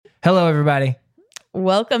Hello, everybody.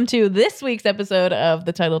 Welcome to this week's episode of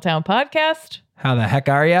the Titletown Podcast. How the heck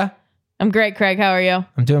are ya? I'm great, Craig. How are you?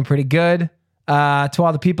 I'm doing pretty good. To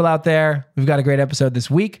all the people out there, we've got a great episode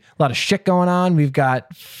this week. A lot of shit going on. We've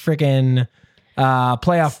got freaking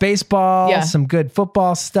playoff baseball, some good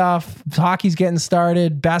football stuff. Hockey's getting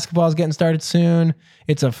started. Basketball's getting started soon.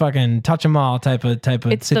 It's a fucking touch 'em all type of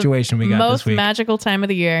situation we got this week. Most magical time of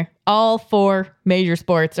the year. All four major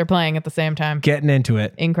sports are playing at the same time. Getting into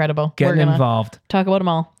it. Incredible. Getting involved. Talk about them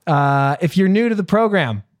all. If you're new to the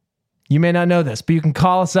program, you may not know this, but you can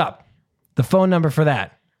call us up. The phone number for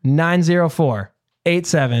that,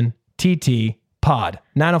 904-87-TT-POD.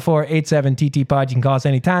 904-87-TT-POD. You can call us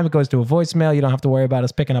anytime. It goes to a voicemail. You don't have to worry about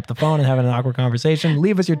us picking up the phone and having an awkward conversation.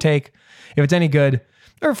 Leave us your take. If it's any good,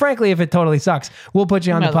 or frankly, if it totally sucks, we'll put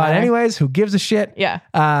you on the pod anyways. Who gives a shit? Yeah.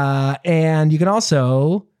 And you can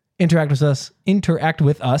also interact with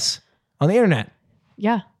us on the internet.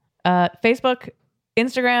 Yeah. Facebook,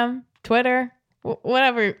 Instagram, Twitter,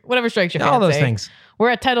 whatever strikes your fancy. All those things.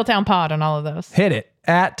 We're at Titletown Pod on all of those. Hit it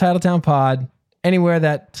at Titletown Pod, anywhere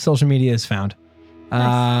that social media is found.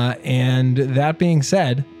 Nice. And that being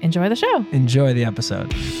said, enjoy the show. Enjoy the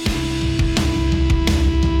episode.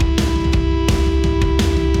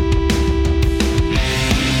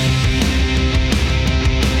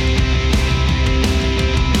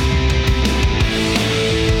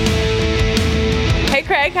 Hey,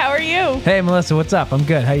 Craig, how are you? Hey, Melissa, what's up? I'm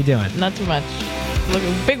good. How you doing? Not too much. Look,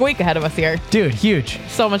 big week ahead of us here. Dude, huge.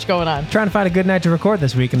 So much going on. Trying to find a good night to record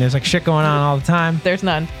this week, and there's like shit going on all the time. There's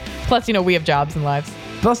none. Plus, we have jobs and lives.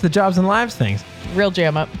 Plus the jobs and lives things. Real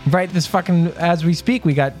jam up. Right, this fucking, as we speak,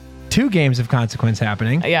 we got 2 games of consequence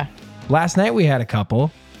happening. Yeah. Last night we had a couple.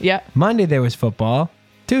 Yeah. Monday there was football.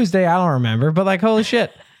 Tuesday, I don't remember, but like, holy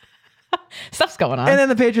shit. Stuff's going on. And then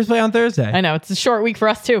the Patriots play on Thursday. I know. It's a short week for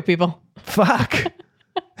us too, people. Fuck.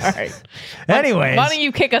 All right. Anyways. Why don't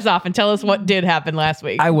you kick us off and tell us what did happen last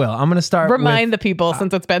week? I will. I'm going to start Remind the people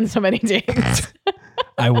since it's been so many days.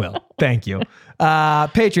 I will. Thank you.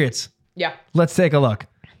 Patriots. Yeah. Let's take a look.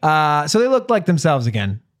 So they looked like themselves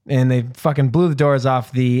again, and they fucking blew the doors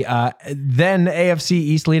off the then AFC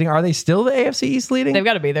East leading. Are they still the AFC East leading? They've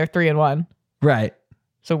got to be. They're 3-1. Right.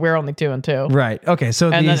 So we're only 2-2. Right. Okay.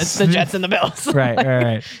 So and then it's the Jets and the Bills.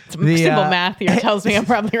 Right. Simple math here tells me I'm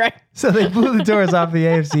probably right. So they blew the doors off the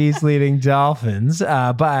AFC East leading Dolphins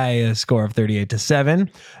by a score of 38-7.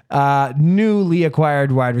 Newly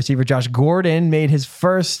acquired wide receiver Josh Gordon made his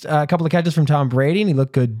first couple of catches from Tom Brady, and he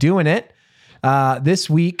looked good doing it. This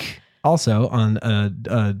week, also on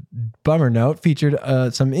a bummer note, featured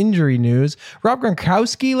some injury news. Rob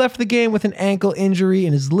Gronkowski left the game with an ankle injury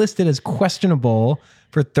and is listed as questionable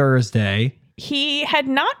for Thursday. He had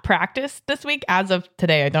not practiced this week as of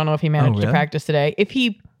today. I don't know if he managed to practice today. If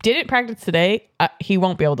he didn't practice today, he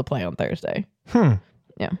won't be able to play on Thursday. Yeah.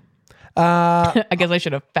 I guess I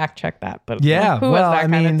should have fact checked that, but who has that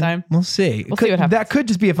kind of time? We'll see. We'll see what happens. That could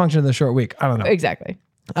just be a function of the short week. I don't know. Exactly.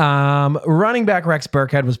 Running back Rex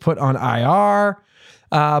Burkhead was put on IR,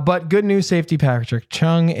 but good news, safety Patrick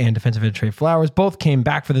Chung and defensive end Trey Flowers both came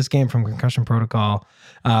back for this game from concussion protocol,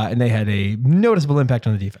 and they had a noticeable impact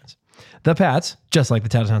on the defense. The Pats, just like the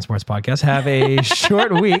Titletown Sports Podcast, have a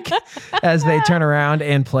short week as they turn around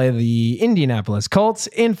and play the Indianapolis Colts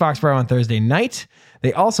in Foxborough on Thursday night.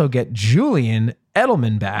 They also get Julian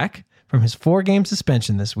Edelman back from his 4-game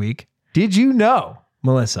suspension this week. Did you know,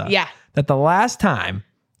 Melissa? Yeah. That the last time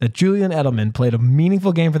that Julian Edelman played a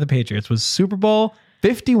meaningful game for the Patriots was Super Bowl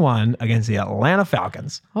 51 against the Atlanta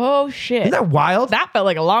Falcons. Oh, shit. Isn't that wild? That felt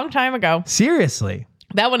like a long time ago. Seriously.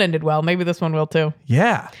 That one ended well. Maybe this one will too.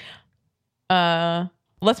 Yeah.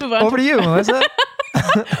 Let's move on. Over to you, Melissa.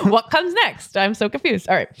 What comes next? I'm so confused.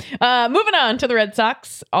 All right. Moving on to the Red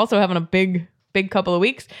Sox. Also having a big couple of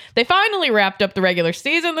weeks. They finally wrapped up the regular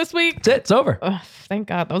season this week. That's it. It's over. Thank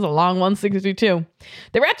God. That was a long 162.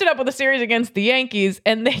 They wrapped it up with a series against the Yankees,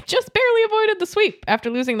 and they just barely avoided the sweep after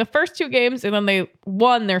losing the first 2 games, and then they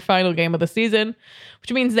won their final game of the season,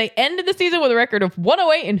 which means they ended the season with a record of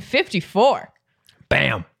 108-54.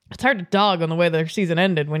 Bam. It's hard to dog on the way their season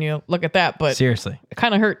ended when you look at that, but seriously, it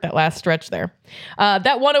kind of hurt that last stretch there.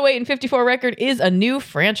 That 108-54 record is a new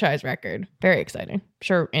franchise record. Very exciting.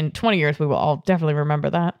 Sure, in 20 years, we will all definitely remember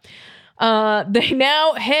that. They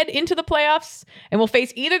now head into the playoffs and will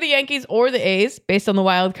face either the Yankees or the A's based on the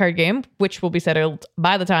wild card game, which will be settled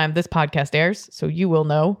by the time this podcast airs. So you will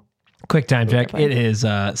know. Quick time check. It is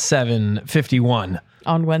 7:51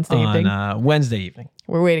 on Wednesday evening. Wednesday evening.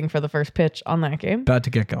 We're waiting for the first pitch on that game. About to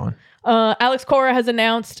get going. Alex Cora has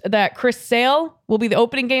announced that Chris Sale will be the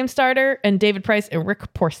opening game starter, and David Price and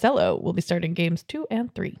Rick Porcello will be starting games 2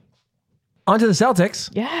 and 3. On to the Celtics.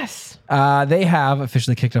 Yes. They have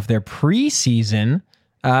officially kicked off their preseason.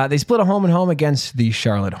 They split a home and home against the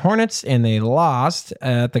Charlotte Hornets, and they lost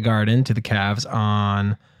at the Garden to the Cavs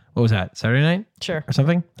on, what was that, Saturday night? Sure. Or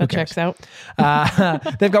something? That checks out.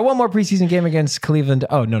 They've got one more preseason game against Cleveland.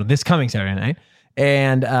 Oh, no, this coming Saturday night.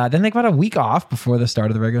 And then they've got a week off before the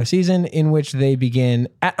start of the regular season, in which they begin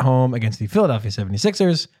at home against the Philadelphia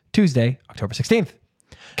 76ers, Tuesday, October 16th.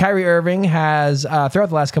 Kyrie Irving has, throughout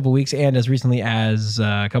the last couple of weeks and as recently as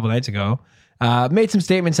a couple nights ago, made some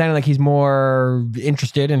statements sounding like he's more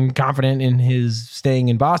interested and confident in his staying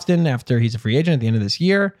in Boston after he's a free agent at the end of this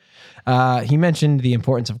year. He mentioned the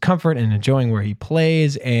importance of comfort and enjoying where he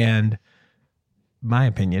plays, and my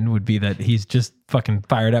opinion would be that he's just fucking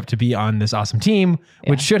fired up to be on this awesome team,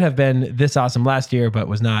 which should have been this awesome last year, but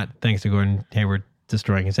was not, thanks to Gordon Hayward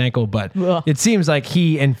destroying his ankle. But it seems like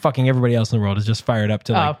he and fucking everybody else in the world is just fired up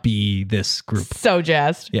to be this group. So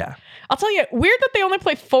jazzed. Yeah. I'll tell you, weird that they only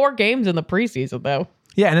play 4 games in the preseason, though.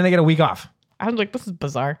 Yeah, and then they get a week off. I was like, this is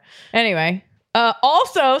bizarre. Anyway,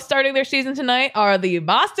 also starting their season tonight are the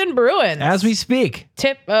Boston Bruins. As we speak.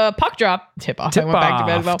 Puck drop. Tip off. I went back to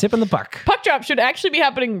bed as well. Tipping the puck. Puck drop should actually be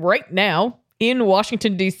happening right now in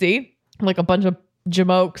Washington, D.C. Like a bunch of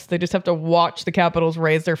jamokes. They just have to watch the Capitals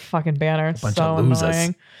raise their fucking banner. It's bunch so of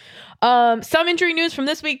losers. annoying. Some injury news from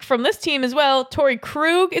this week from this team as well. Torrey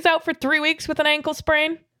Krug is out for 3 weeks with an ankle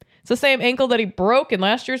sprain. It's the same ankle that he broke in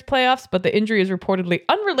last year's playoffs, but the injury is reportedly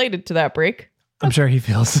unrelated to that break. I'm sure he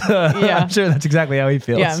feels. I'm sure that's exactly how he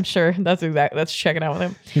feels. Yeah, I'm sure that's checking out with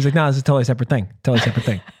him. He's like, no, this is a totally separate thing.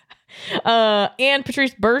 And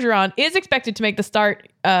Patrice Bergeron is expected to make the start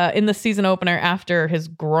in the season opener after his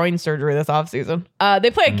groin surgery this offseason.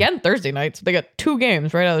 They play again Thursday night, so they got 2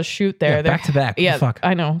 games right out of the chute there. Yeah, back to back. Yeah, fuck.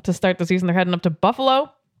 I know. To start the season, they're heading up to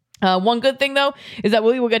Buffalo. One good thing, though, is that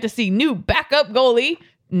we will get to see new backup goalie.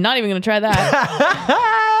 Not even going to try that.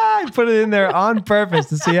 I put it in there on purpose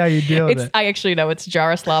to see how you deal with it. I actually know it's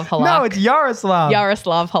Jaroslav Halak. No, it's Yaroslav.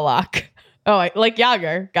 Yaroslav Halak. Oh, like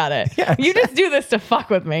Yager. Got it. Yeah, you just do this to fuck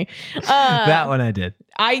with me. That one I did.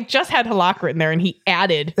 I just had Halak written there, and he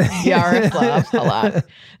added Yaroslav Halak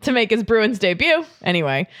to make his Bruins debut.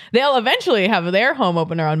 Anyway, they'll eventually have their home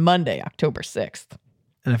opener on Monday, October 6th.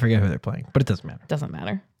 And I forget who they're playing, but it doesn't matter. Doesn't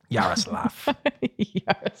matter. Yaroslav.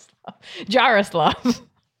 Jaroslav.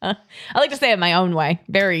 I like to say it my own way.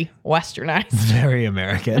 Very westernized. Very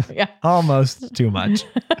American. Yeah. Almost too much.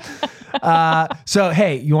 So,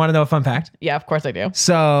 hey, you want to know a fun fact? Yeah, of course I do.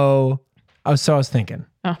 So I was thinking.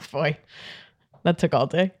 Oh, boy. That took all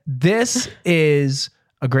day. This is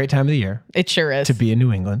a great time of the year. It sure is. To be in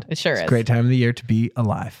New England. It sure is. It's a great time of the year to be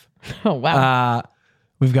alive. Oh, wow.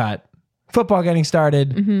 We've got football getting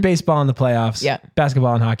started, baseball in the playoffs,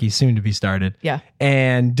 basketball and hockey soon to be started. Yeah.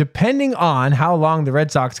 And depending on how long the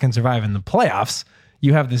Red Sox can survive in the playoffs,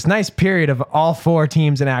 you have this nice period of all 4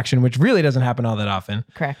 teams in action, which really doesn't happen all that often.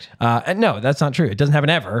 Correct. And no, that's not true. It doesn't happen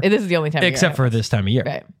ever. This is the only time. Except for this time of year.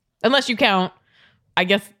 Right. Unless you count, I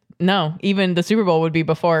guess, no, even the Super Bowl would be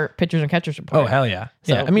before pitchers and catchers report. Oh, hell yeah.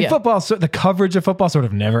 So, yeah. I mean, football, the coverage of football sort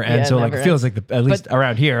of never ends. So like, it feels like at least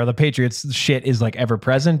around here, the Patriots shit is like ever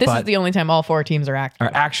present. This is the only time all 4 teams are active.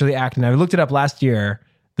 Are actually acting. I looked it up last year.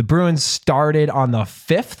 The Bruins started on the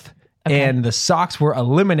 5th. Okay. And the Sox were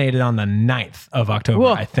eliminated on the 9th of October,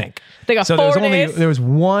 Whoa. I think. They got so 4 days. There was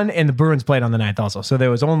one, and the Bruins played on the 9th also. So there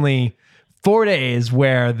was only 4 days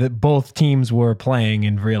where both teams were playing,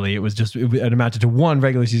 and really it amounted to 1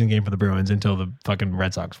 regular season game for the Bruins until the fucking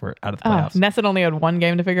Red Sox were out of the playoffs. Nesson only had 1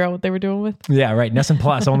 game to figure out what they were doing with. Yeah, right. Nesson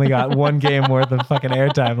Plus only got 1 game worth of fucking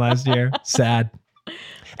airtime last year. Sad.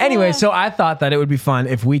 Anyway, so I thought that it would be fun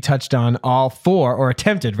if we touched on all 4, or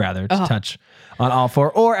attempted rather to touch on all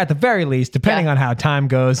 4, or at the very least, depending on how time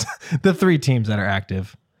goes, the 3 teams that are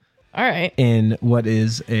active. All right. In what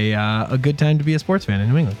is a good time to be a sports fan in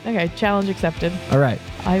New England. Okay, challenge accepted. All right.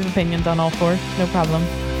 I have opinions on all 4. No problem.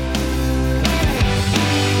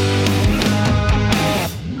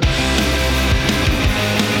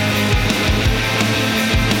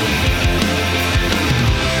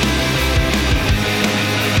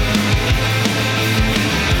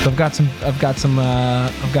 So I've got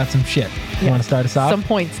some shit. You want to start us off? Some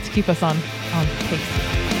points to keep us on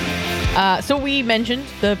pace. So we mentioned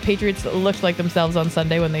the Patriots looked like themselves on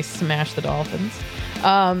Sunday when they smashed the Dolphins.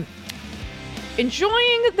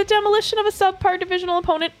 Enjoying the demolition of a subpar divisional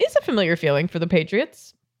opponent is a familiar feeling for the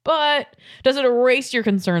Patriots, but does it erase your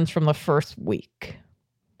concerns from the first week?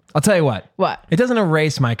 I'll tell you what. What? It doesn't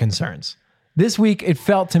erase my concerns. This week, it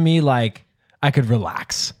felt to me like I could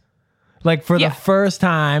relax. Like for the first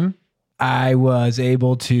time, I was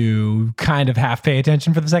able to kind of half pay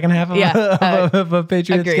attention for the second half of a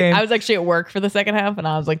Patriots Agreed. game. I was actually at work for the second half, and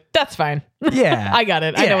I was like, "That's fine. Yeah, I got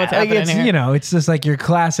it. I know what's happening it's, here." You know, it's just like your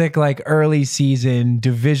classic like early season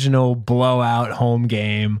divisional blowout home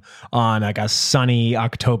game on like a sunny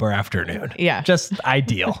October afternoon. Yeah. Just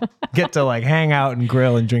ideal. Get to like hang out and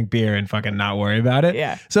grill and drink beer and fucking not worry about it.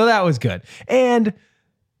 Yeah. So that was good. And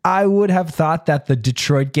I would have thought that the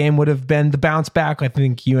Detroit game would have been the bounce back. I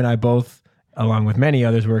think you and I both, along with many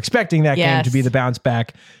others, were expecting that game to be the bounce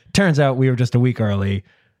back. Turns out we were just a week early.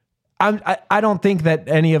 I don't think that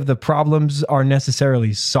any of the problems are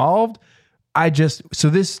necessarily solved.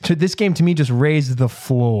 This game to me just raised the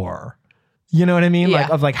floor. You know what I mean? Yeah.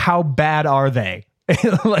 Like how bad are they?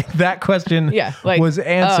 Like that question was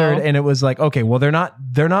answered, and it was like, okay, well they're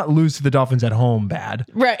not lose to the Dolphins at home bad.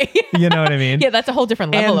 Right. You know what I mean? Yeah, that's a whole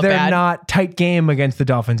different level of they're bad. not tight game against the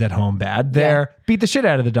Dolphins at home bad. They're beat the shit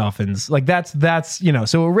out of the Dolphins. Like that's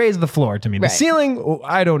so it raised the floor to me. The ceiling,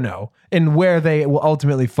 I don't know. And where they will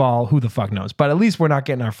ultimately fall, who the fuck knows? But at least we're not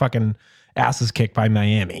getting our fucking asses kicked by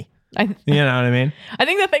Miami. You know what I mean? I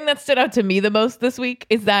think the thing that stood out to me the most this week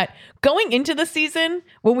is that going into the season,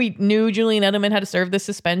 when we knew Julian Edelman had to serve this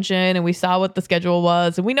suspension and we saw what the schedule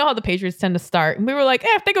was, and we know how the Patriots tend to start, and we were like,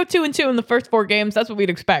 if they go 2-2 in the first 4 games, that's what we'd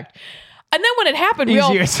expect. And then when it happened, we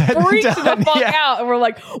all freaked the fuck out, and we're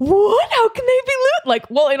like, what? How can they be lose? Like,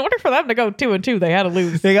 well, in order for them to go 2-2, they had to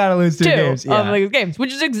lose. They got to lose 2 games. Of these games,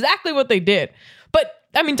 which is exactly what they did. But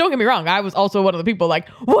I mean, don't get me wrong. I was also one of the people like,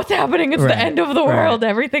 what's happening? It's the end of the world.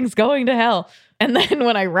 Everything's going to hell. And then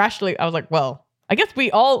when I was like, well, I guess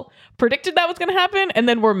we all predicted that was going to happen. And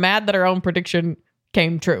then we're mad that our own prediction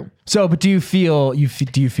came true. So, but do you feel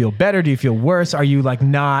better? Do you feel worse? Are you like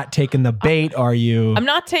not taking the bait? I'm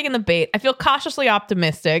not taking the bait. I feel cautiously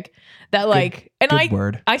optimistic that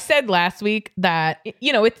I said last week that,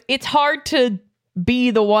 it's hard to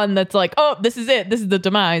be the one that's like, oh, this is it. This is the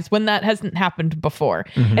demise, when that hasn't happened before.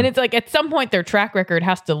 Mm-hmm. And it's like, at some point their track record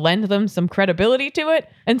has to lend them some credibility to it.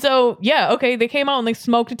 And so, they came out and they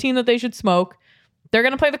smoked a team that they should smoke. They're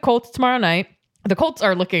going to play the Colts tomorrow night. The Colts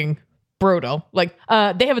are looking brutal. Like,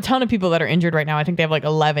 they have a ton of people that are injured right now. I think they have like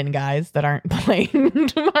 11 guys that aren't playing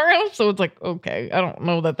tomorrow. So it's like, okay, I don't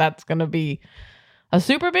know that that's going to be a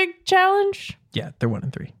super big challenge. Yeah, they're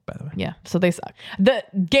 1-3, by the way. Yeah, so they suck. The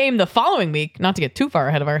game the following week, not to get too far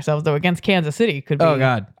ahead of ourselves, though, against Kansas City could be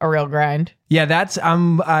a real grind. Yeah, that's I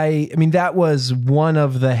mean that was one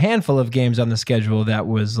of the handful of games on the schedule that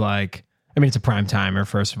was like, I mean, it's a prime timer,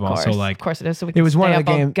 first of all. So like, of course it is. So it was one of the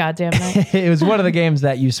games. Goddamn night. It was one of the games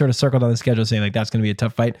that you sort of circled on the schedule, saying like that's going to be a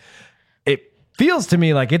tough fight. It feels to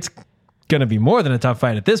me like it's going to be more than a tough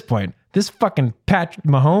fight at this point. This fucking Patrick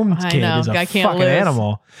Mahomes kid is a fucking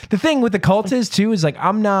animal. The thing with the Colts is like,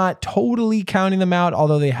 I'm not totally counting them out,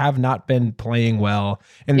 although they have not been playing well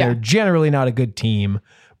and they're generally not a good team.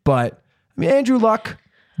 But I mean, Andrew Luck,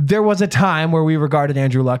 there was a time where we regarded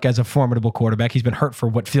Andrew Luck as a formidable quarterback. He's been hurt for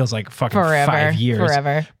what feels like fucking 5 years.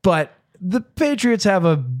 Forever. But the Patriots have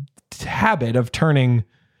a habit of turning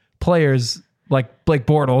players like Blake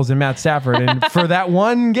Bortles and Matt Stafford. And for that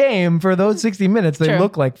one game, for those 60 minutes, they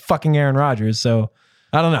look like fucking Aaron Rodgers. So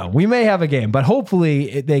I don't know. We may have a game, but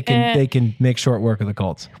hopefully they can make short work of the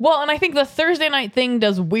Colts. Well, and I think the Thursday night thing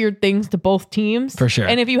does weird things to both teams. For sure.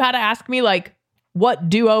 And if you had to ask me, like, what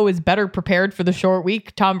duo is better prepared for the short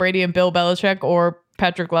week, Tom Brady and Bill Belichick or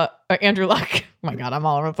Andrew Luck? Oh my God, I'm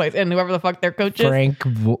all over the place. And whoever the fuck their coach is. Frank,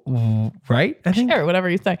 right? I think. Sure, whatever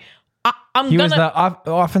you say. He was the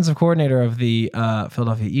offensive coordinator of the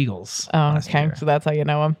Philadelphia Eagles. Oh, okay. So that's how you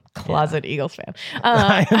know him. Closet Eagles fan.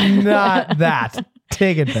 I am not that.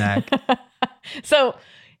 Take it back. So,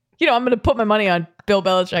 I'm going to put my money on Bill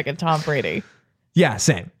Belichick and Tom Brady. Yeah,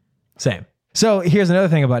 same. So here's another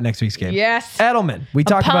thing about next week's game. Yes. Edelman. We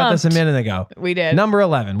talked about this a minute ago. We did. Number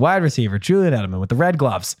 11, wide receiver, Julian Edelman with the red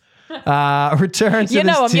gloves. Returns to You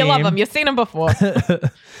know him. team. You love him. You've seen him before.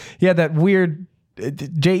 He had that weird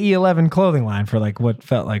JE11 clothing line for like what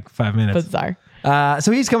felt like 5 minutes. Bizarre.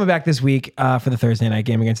 So he's coming back this week for the Thursday night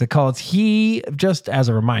game against the Colts. He, just as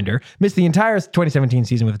a reminder, missed the entire 2017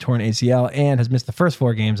 season with a torn ACL and has missed the first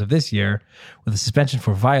 4 games of this year with a suspension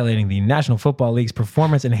for violating the National Football League's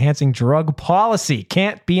performance-enhancing drug policy.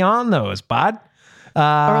 Can't be on those, bud. Or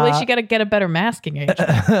at least you got to get a better masking agent.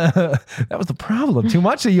 That was the problem. Too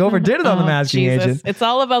much, so you overdid it on the masking agent. It's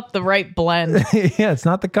all about the right blend. Yeah, it's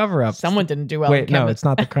not the cover-up. Someone didn't do well. Wait, no, it's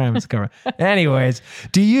not the crime. It's the cover-up. Anyways,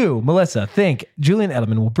 do you, Melissa, think Julian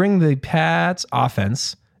Edelman will bring the Pats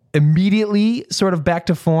offense immediately sort of back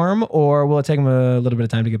to form, or will it take him a little bit of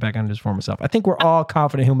time to get back on his former self? I think we're all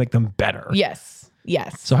confident he'll make them better. Yes.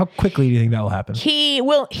 Yes. So how quickly do you think that will happen? He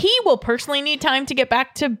will personally need time to get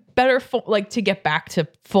back to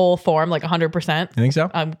full form, like 100%. You think so?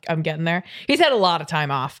 I'm getting there. He's had a lot of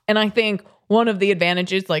time off. And I think one of the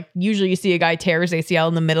advantages, like usually you see a guy tear his ACL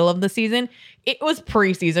in the middle of the season. It was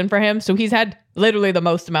preseason for him. So he's had literally the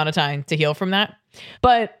most amount of time to heal from that.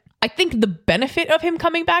 But I think the benefit of him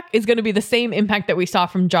coming back is going to be the same impact that we saw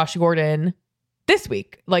from Josh Gordon this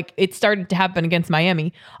week. Like it started to happen against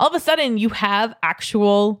Miami. All of a sudden you have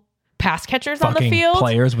actual pass catchers on the field.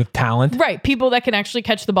 Players with talent. Right. People that can actually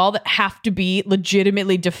catch the ball that have to be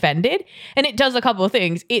legitimately defended. And it does a couple of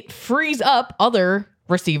things. It frees up other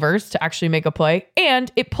receivers to actually make a play.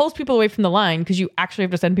 And it pulls people away from the line because you actually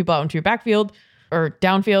have to send people out into your backfield or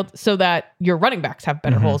downfield so that your running backs have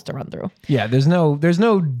better holes to run through. Yeah. There's no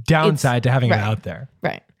downside to having it out there.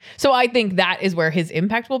 Right. So I think that is where his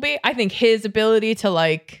impact will be. I think his ability to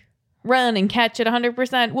like run and catch at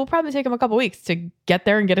 100% will probably take him a couple weeks to get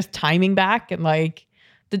there and get his timing back. And like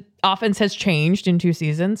the offense has changed in 2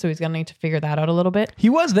 seasons. So he's going to need to figure that out a little bit. He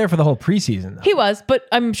was there for the whole preseason though. He was, but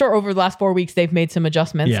I'm sure over the last 4 weeks, they've made some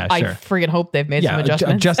adjustments. Yeah, I sure. friggin' hope they've made some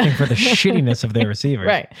adjustments. Adjusting for the shittiness of their receivers.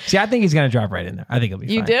 Right. See, I think he's going to drop right in there. I think he'll be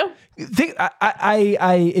fine. You do?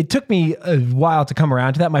 It took me a while to come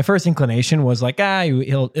around to that. My first inclination was like,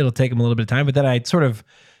 it'll take him a little bit of time. But then I sort of,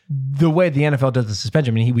 the way the NFL does the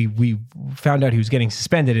suspension, I mean, we found out he was getting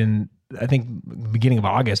suspended in, I think, beginning of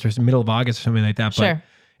August or middle of August or something like that. But Sure.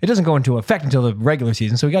 It doesn't go into effect until the regular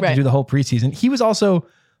season. So we got to do the whole preseason. He was also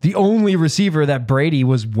the only receiver that Brady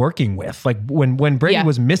was working with. Like when Brady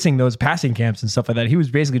was missing those passing camps and stuff like that, he was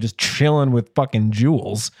basically just chilling with fucking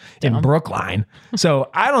Jules in Brookline. So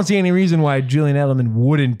I don't see any reason why Julian Edelman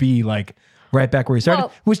wouldn't be like right back where he started,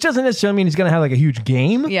 which doesn't necessarily mean he's going to have like a huge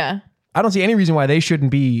game. Yeah. I don't see any reason why they shouldn't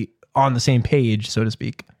be on the same page, so to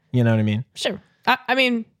speak. You know what I mean? Sure. I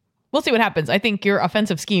mean, we'll see what happens. I think your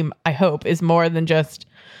offensive scheme, I hope, is more than just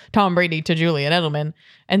Tom Brady to Julian Edelman.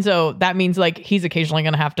 And so that means like he's occasionally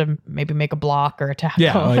going to have to maybe make a block or a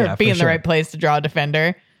tackle or be in the right place to draw a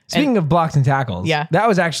defender. Speaking of blocks and tackles, that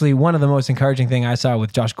was actually one of the most encouraging thing I saw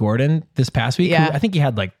with Josh Gordon this past week. Yeah. I think he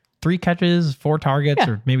had like 3 catches, 4 targets,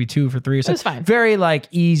 or maybe 2 for 3. So it was fine. Very like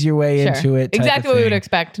ease your way into it. Exactly what we would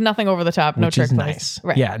expect. Nothing over the top. No trick plays. Nice.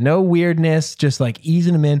 Right. Yeah. No weirdness. Just like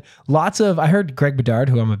easing them in. I heard Greg Bedard,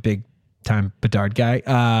 who I'm a big time Bedard guy,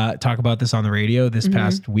 talk about this on the radio this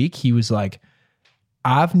past week. He was like,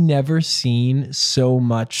 I've never seen so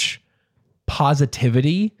much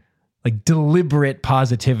positivity, like deliberate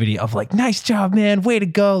positivity of like, nice job, man, way to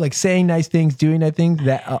go, like saying nice things, doing nice things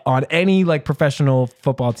that on any like professional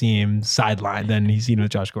football team sideline than he's seen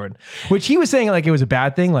with Josh Gordon, which he was saying like it was a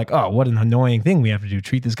bad thing, like, oh, what an annoying thing we have to do,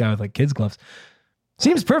 treat this guy with like kids gloves.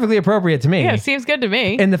 Seems perfectly appropriate to me. Yeah, seems good to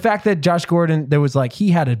me. And the fact that Josh Gordon, there was like,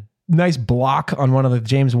 he had a nice block on one of the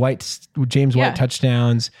James White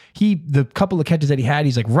touchdowns. The couple of catches that he had,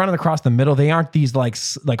 he's like running across the middle. They aren't these like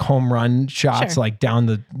home run shots, like down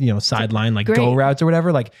the sideline, like go routes or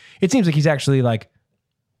whatever. Like it seems like he's actually like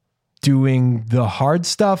doing the hard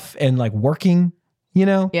stuff and like working,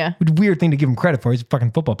 Yeah. Weird thing to give him credit for. He's a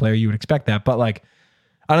fucking football player. You would expect that, but like,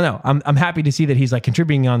 I don't know. I'm happy to see that he's like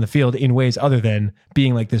contributing on the field in ways other than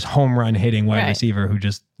being like this home run hitting wide receiver who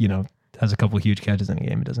just, has a couple of huge catches in a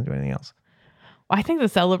game and doesn't do anything else. Well, I think the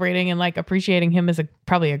celebrating and like appreciating him is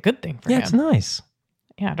probably a good thing for him. Yeah, it's nice.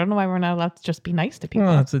 Yeah, I don't know why we're not allowed to just be nice to people.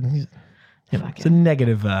 Well, it's a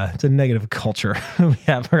negative culture we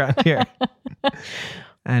have around here.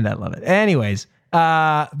 And I love it. Anyways, do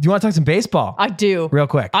you want to talk some baseball? I do. Real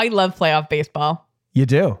quick. I love playoff baseball. You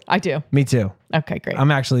do? I do. Me too. Okay, great.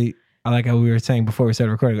 I like how we were saying before we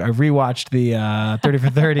started recording, I rewatched the 30 for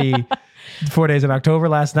 30 4 days in October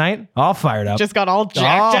last night. All fired up. Just got all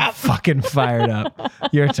jacked up. Fucking fired up.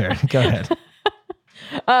 Your turn. Go ahead.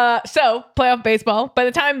 So, playoff baseball. By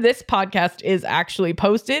the time this podcast is actually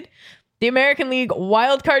posted, the American League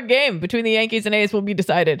wildcard game between the Yankees and A's will be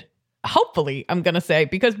decided. Hopefully, I'm going to say,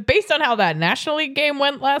 because based on how that National League game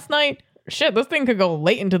went last night, shit, this thing could go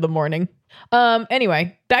late into the morning.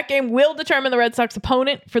 Anyway, that game will determine the Red Sox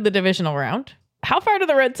opponent for the divisional round. How far do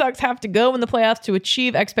the Red Sox have to go in the playoffs to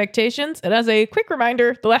achieve expectations? And as a quick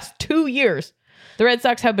reminder, the last 2 years, the Red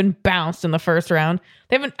Sox have been bounced in the first round.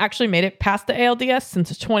 They haven't actually made it past the ALDS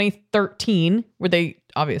since 2013, where they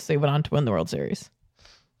obviously went on to win the World Series.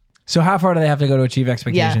 So how far do they have to go to achieve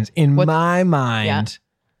expectations? In my mind,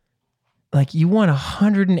 like you won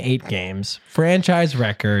 108 games, franchise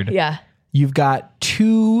record. Yeah. You've got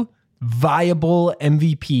 2 viable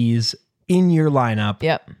MVPs in your lineup.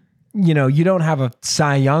 Yep. You don't have a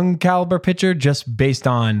Cy Young caliber pitcher just based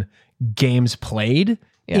on games played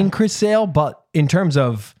in Chris Sale, but in terms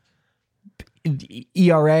of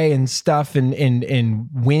ERA and stuff and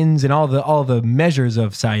wins and all the measures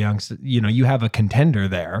of Cy Young, you have a contender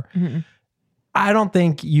there. Mm-hmm. I don't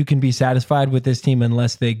think you can be satisfied with this team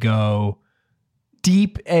unless they go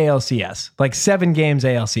deep ALCS, like 7 games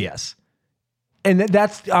ALCS. And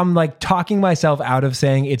I'm like talking myself out of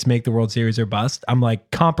saying it's make the World Series or bust. I'm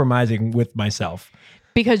like compromising with myself.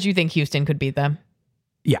 Because you think Houston could beat them?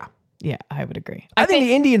 Yeah. Yeah, I would agree. I think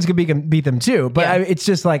the Indians could beat them too, but it's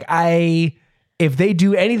just like if they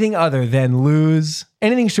do anything other than lose,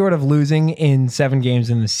 anything short of losing in 7 games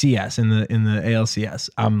in the CS, in the ALCS,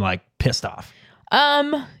 I'm like pissed off.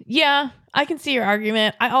 Yeah, I can see your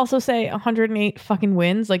argument. I also say 108 fucking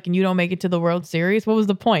wins, like, and you don't make it to the World Series. What was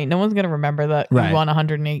the point? No one's gonna remember that you won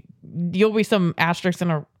 108. You'll be some asterisk in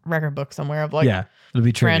a record book somewhere of like, it'll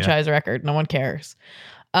be true, franchise record. No one cares.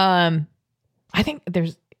 I think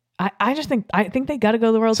there's. I think they got to go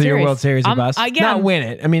to the World Series. So your World Series or bust? Not win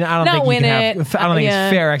it. I mean, I don't think it's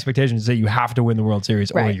fair expectations that you have to win the World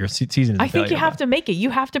Series or your season is a I think you have to make it.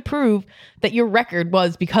 You have to prove that your record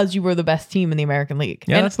was because you were the best team in the American League.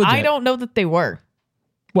 Yeah, and that's legit. I don't know that they were.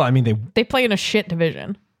 Well, I mean, they play in a shit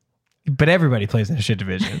division. But everybody plays in a shit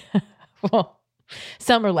division. Well,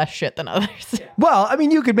 some are less shit than others. Well, I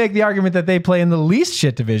mean, you could make the argument that they play in the least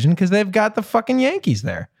shit division because they've got the fucking Yankees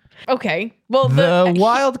there. Okay. Well, the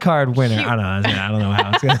wild card winner. I don't know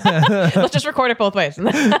how it's gonna. Let's just record it both ways.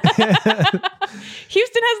 Houston has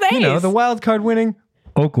the A's. The wild card winning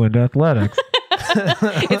Oakland Athletics.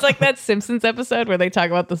 It's like that Simpsons episode where they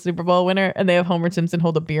talk about the Super Bowl winner and they have Homer Simpson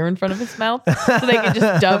hold a beer in front of his mouth so they can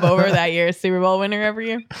just dub over that year's Super Bowl winner every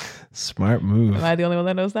year. Smart move. Am I the only one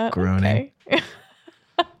that knows that? Groaning. Okay.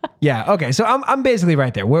 Yeah. Okay. So I'm basically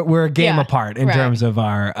right there. We're a game apart in terms of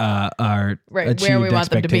our achieved where we want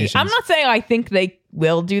them to be. expectations. I'm not saying I think they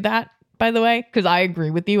will do that, by the way, because I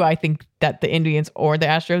agree with you. I think that the Indians or the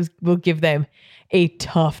Astros will give them a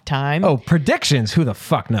tough time. Oh, predictions? Who the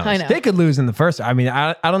fuck knows? I know. They could lose in the first. I mean,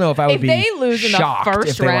 I don't know if I would if be they lose in the shocked first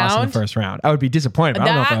if they lost in the first round. I would be disappointed. But I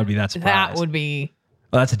don't know if I would be that surprised. That would be.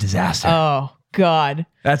 Well, that's a disaster. Oh God.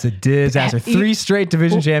 That's a disaster. 3 straight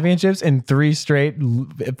division championships and 3 straight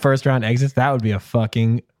first round exits. That would be a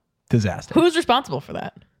fucking disaster. Who's responsible for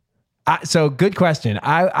that? So good question.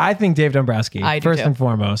 I think Dave Dombrowski, first and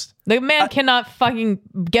foremost. The man cannot fucking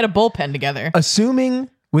get a bullpen together. Assuming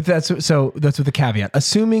with that, so that's with the caveat.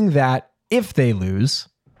 Assuming that if they lose,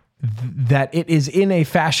 that it is in a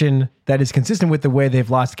fashion that is consistent with the way they've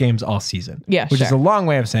lost games all season. Yeah, which is a long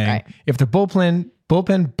way of saying if the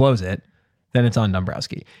bullpen blows it, then it's on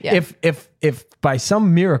Dombrowski. Yeah. If by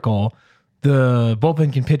some miracle the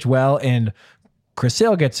bullpen can pitch well and Chris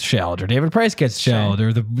Sale gets shelled or David Price gets shelled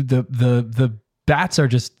or the bats are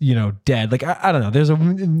just dead. Like I don't know. There's a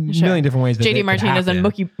million different ways that JD Martinez and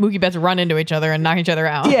Mookie Betts run into each other and knock each other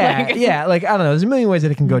out. Yeah. Like I don't know. There's a million ways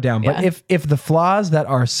that it can go down. But if the flaws that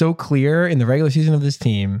are so clear in the regular season of this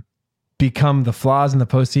team become the flaws in the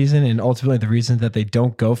postseason and ultimately the reason that they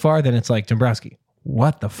don't go far, then it's like Dombrowski.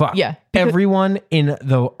 What the fuck? Yeah. Everyone in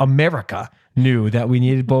the America knew that we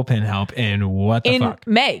needed bullpen help, and what the fuck?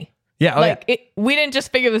 In May. Yeah. We didn't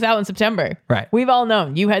just figure this out in September. Right. We've all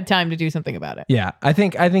known you had time to do something about it. Yeah. I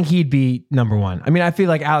think he'd be number one. I mean, I feel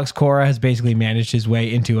like Alex Cora has basically managed his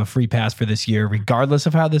way into a free pass for this year, regardless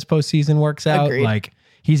of how this postseason works out. Agreed. Like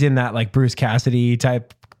he's in that like Bruce Cassidy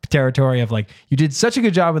type territory of like, you did such a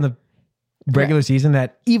good job in the regular season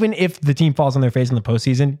that even if the team falls on their face in the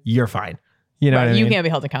postseason, you're fine. You know what I mean? You can't be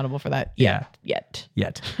held accountable for that. Yet.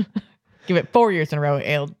 Give it 4 years in a row,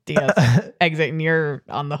 ALDS exit, and you're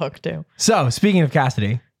on the hook too. So speaking of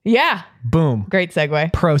Cassidy. Yeah. Boom. Great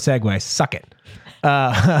segue. Pro segue. Suck it.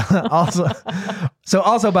 Also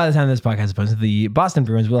by the time this podcast is posted, the Boston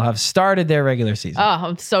Bruins will have started their regular season. Oh,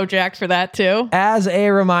 I'm so jacked for that too. As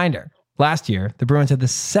a reminder, last year, the Bruins had the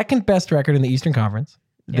second best record in the Eastern Conference.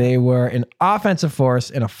 They were an offensive force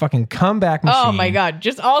and a fucking comeback machine. Oh my God.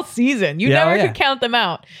 Just all season. You never could count them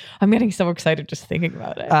out. I'm getting so excited just thinking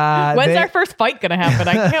about it. When's our first fight going to happen?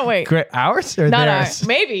 I can't wait. Ours or Not theirs? ours.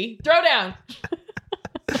 Maybe. Throw down.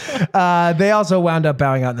 They also wound up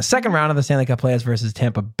bowing out in the second round of the Stanley Cup playoffs versus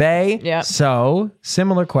Tampa Bay. Yeah. So,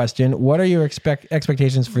 similar question. What are your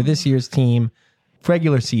expectations for this year's team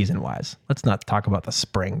regular season wise? Let's not talk about the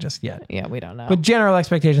spring just yet. Yeah, we don't know. But general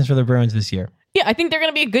expectations for the Bruins this year. Yeah, I think they're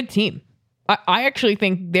going to be a good team. I actually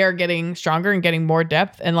think they're getting stronger and getting more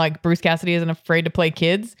depth. And like Bruce Cassidy isn't afraid to play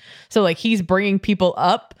kids. So like he's bringing people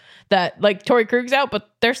up that like Torrey Krug's out, but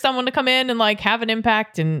there's someone to come in and like have an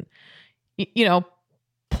impact and,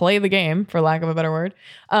 play the game, for lack of a better word.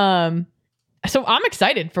 So I'm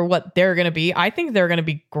excited for what they're going to be. I think they're going to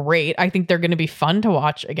be great. I think they're going to be fun to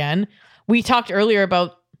watch again. We talked earlier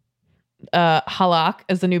about Halak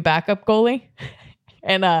as the new backup goalie.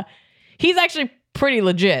 And he's actually pretty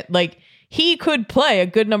legit. Like, he could play a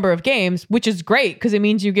good number of games, which is great because it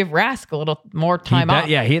means you give Rask a little more time off.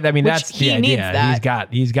 Yeah, that's he the idea. needs that.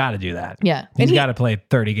 He's got to do that. Yeah. He's got to play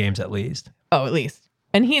 30 games at least. Oh, at least.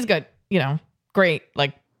 And he's got, great,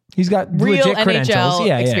 like, he's got real legit credentials.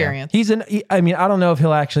 NHL experience. I don't know if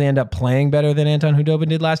he'll actually end up playing better than Anton Khudobin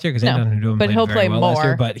did last year because Anton Khudobin but played he'll very play well last year,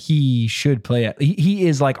 more. but he should play. He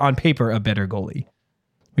is, like, on paper, a better goalie.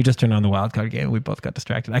 We just turned on the wildcard game. We both got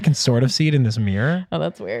distracted. I can sort of see it in this mirror. Oh,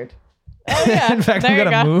 that's weird. Oh, yeah. In fact, I'm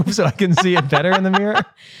going to move so I can see it better in the mirror.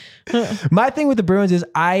 My thing with the Bruins is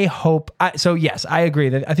yes, I agree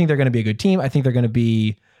that I think they're going to be a good team. I think they're going to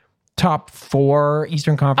be top 4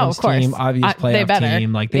 Eastern Conference team, obvious playoff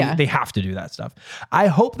team. Like they have to do that stuff. I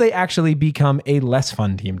hope they actually become a less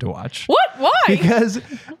fun team to watch. What? Why? Because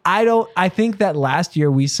I think that last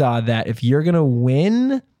year we saw that if you're going to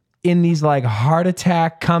win in these like heart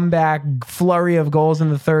attack, comeback, flurry of goals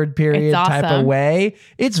in the third period type of way,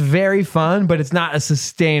 it's very fun, but it's not a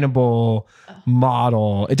sustainable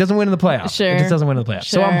model. It doesn't win in the playoffs. Sure. It just doesn't win in the playoffs.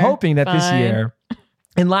 So I'm hoping that this year,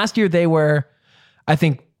 and last year they were, I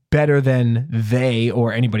think, better than they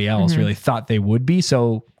or anybody else really thought they would be.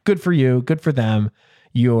 So good for you. Good for them.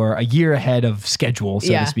 You're a year ahead of schedule, so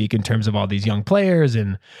to speak, in terms of all these young players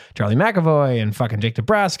and Charlie McAvoy and fucking Jake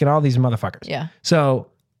DeBrusk and all these motherfuckers. Yeah. So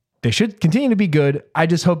they should continue to be good. I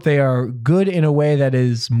just hope they are good in a way that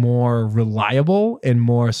is more reliable and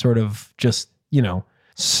more sort of just,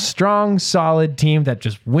 strong, solid team that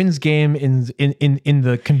just wins game in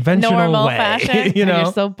the conventional normal way. fashion.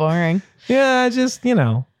 You're so boring. Yeah, just,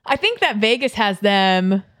 I think that Vegas has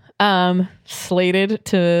them slated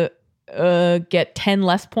to get 10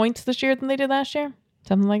 less points this year than they did last year.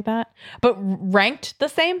 Something like that. But ranked the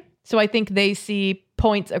same. So I think they see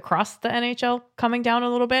points across the NHL coming down a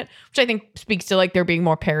little bit, which I think speaks to like there being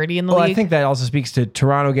more parity in the league. I think that also speaks to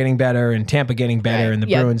Toronto getting better and Tampa getting better and the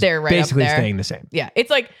Bruins they're right basically up there. staying the same. Yeah, it's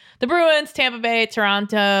like the Bruins, Tampa Bay,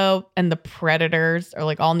 Toronto, and the Predators are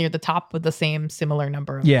like all near the top with the same similar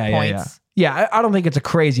number of points. Yeah, I don't think it's a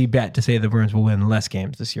crazy bet to say the Bruins will win less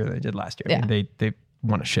games this year than they did last year. Yeah. I mean, they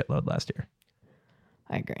won a shitload last year.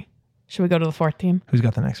 I agree. Should we go to the 4th team? Who's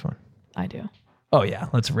got the next one? I do. Oh, yeah.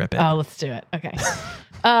 Let's rip it. Oh, let's do it. Okay.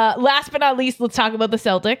 Last but not least, let's talk about the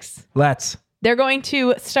Celtics. Let's. They're going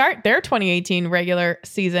to start their 2018 regular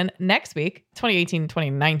season next week.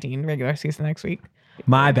 2018-2019 regular season next week.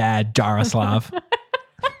 My bad, Jaroslav.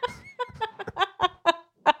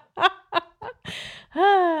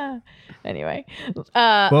 Anyway.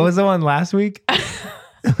 What was the one last week?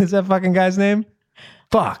 What's that fucking guy's name?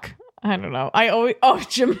 Fuck. I don't know.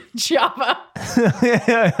 Java.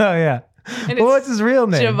 Oh, yeah. Well, what's his real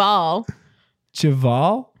name? Javal.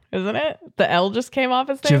 Javal? Isn't it? The L just came off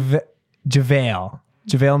his name? JaVale.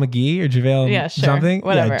 JaVale McGee or JaVale something?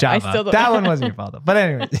 Whatever. Yeah, Java. I still don't that know. one wasn't your fault, though. But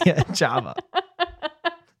anyways, yeah, Java.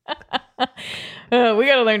 We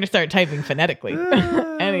got to learn to start typing phonetically.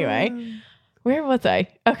 Anyway, where was I?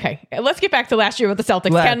 Okay, let's get back to last year with the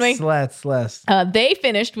Celtics, can we? Let's. They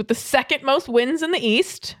finished with the second most wins in the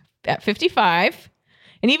East at 55.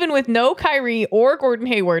 And even with no Kyrie or Gordon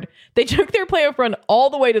Hayward, they took their playoff run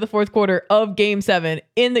all the way to the fourth quarter of Game 7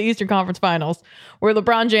 in the Eastern Conference Finals, where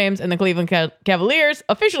LeBron James and the Cleveland Cavaliers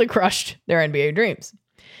officially crushed their NBA dreams.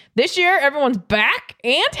 This year, everyone's back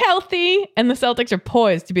and healthy, and the Celtics are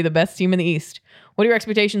poised to be the best team in the East. What are your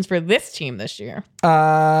expectations for this team this year?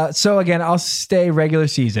 So again, I'll stay regular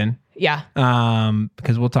season. Yeah.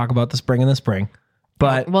 Because we'll talk about the spring in the spring.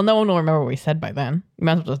 But well, no one will remember what we said by then. You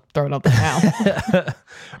might as well just throw it out there now.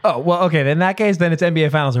 Oh, well, okay. In that case, then it's NBA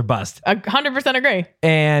Finals or bust. 100% agree.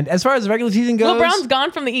 And as far as the regular season goes, LeBron's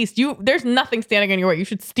gone from the East. There's nothing standing in your way. You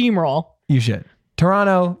should steamroll. You should.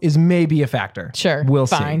 Toronto is maybe a factor. Sure. We'll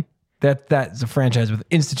fine. see. That's a franchise with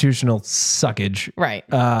institutional suckage. Right.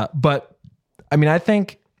 But I mean, I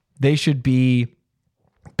think they should be,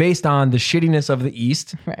 based on the shittiness of the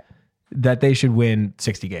East, right, that they should win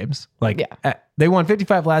 60 games. They won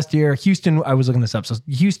 55 last year. Houston, I was looking this up. So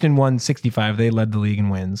Houston won 65. They led the league in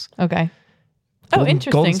wins. Okay.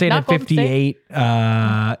 Interesting. Golden State Not had 58.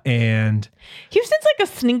 And Houston's like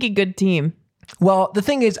a sneaky good team. well, the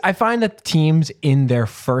thing is, I find that teams in their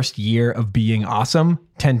first year of being awesome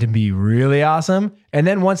tend to be really awesome. And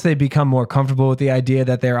then once they become more comfortable with the idea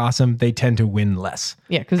that they're awesome, they tend to win less.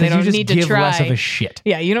 Yeah, because they don't need to give try. less of a shit.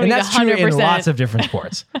 Yeah, you don't and need that's true 100%. in lots of different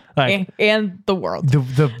sports. Like and the world.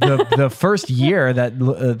 The first year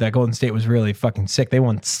that Golden State was really fucking sick, they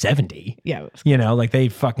won 70. Yeah, like they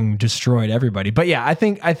fucking destroyed everybody. But yeah, I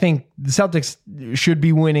think the Celtics should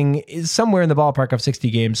be winning somewhere in the ballpark of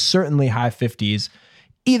 60 games, certainly high 50s.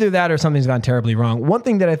 either that or something's gone terribly wrong. One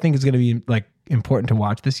thing that I think is going to be like important to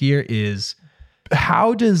watch this year is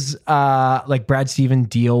how does like Brad Stevens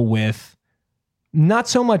deal with not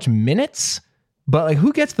so much minutes, but like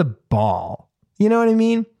who gets the ball? You know what I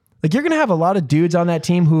mean? Like you're going to have a lot of dudes on that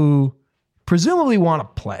team who presumably want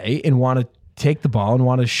to play and want to take the ball and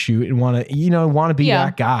want to shoot and want to be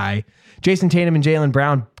that guy. Jason Tatum and Jaylen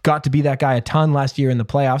Brown got to be that guy a ton last year in the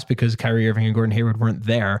playoffs because Kyrie Irving and Gordon Hayward weren't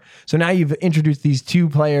there. So now you've introduced these two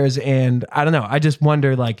players, and I don't know. I just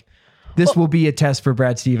wonder, like, this will be a test for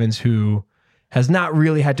Brad Stevens, who has not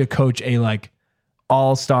really had to coach a like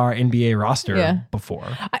all-star NBA roster before.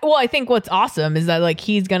 I think what's awesome is that like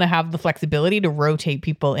he's going to have the flexibility to rotate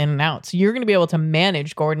people in and out. So you're going to be able to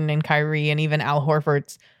manage Gordon and Kyrie and even Al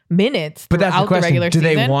Horford's minutes. But that's the question. regular Do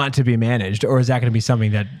season. They want to be managed, or is that going to be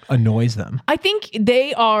something that annoys them? I think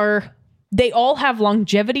they all have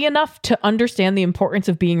longevity enough to understand the importance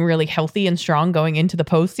of being really healthy and strong going into the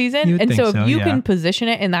postseason. And so if you can position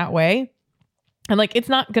it in that way, and like it's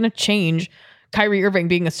not going to change Kyrie Irving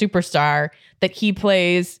being a superstar that he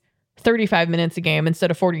plays 35 minutes a game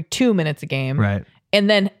instead of 42 minutes a game. Right. And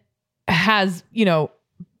then has,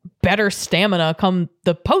 better stamina come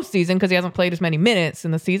the postseason because he hasn't played as many minutes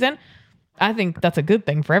in the season. I think that's a good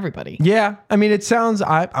thing for everybody. Yeah. I mean, it sounds,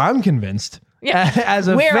 I'm convinced. Yeah. As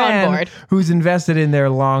a We're fan on board. who's invested in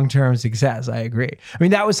their long-term success. I agree. I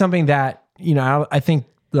mean, that was something that, I think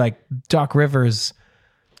like Doc Rivers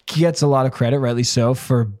gets a lot of credit, rightly so,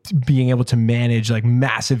 for being able to manage like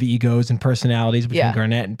massive egos and personalities between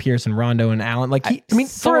Garnett and Pierce and Rondo and Allen. Like,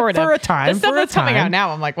 for a time, the stuff that's coming out now,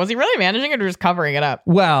 I'm like, was he really managing it or just covering it up?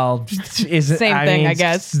 Well, same thing, I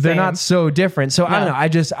guess. They're not so different. So I don't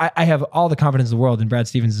know. I have all the confidence in the world in Brad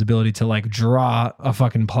Stevens' ability to like draw a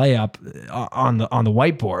fucking play up on the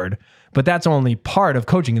whiteboard. But that's only part of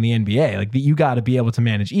coaching in the NBA. Like you got to be able to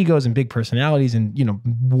manage egos and big personalities and,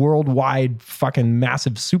 worldwide fucking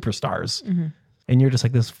massive superstars. Mm-hmm. And you're just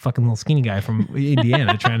like this fucking little skinny guy from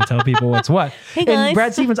Indiana trying to tell people what's what. Hey guys. And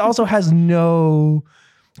Brad Stevens also has no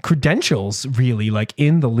credentials really like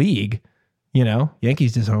in the league.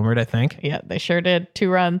 Yankees just homered, I think. Yeah, they sure did. 2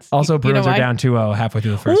 runs. Also, Bruins are down 2-0 halfway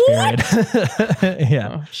through the first period.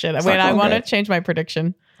 Yeah. Oh, shit. Wait, I want to change my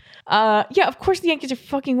prediction. Of course the Yankees are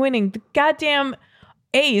fucking winning. The goddamn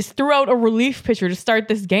A's threw out a relief pitcher to start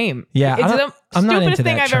this game. Yeah, it's the I'm not stupidest into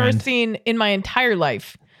thing that I've ever trend. seen in my entire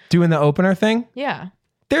life. Doing the opener thing? Yeah.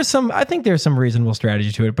 I think there's some reasonable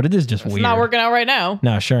strategy to it, but it is just weird. It's not working out right now.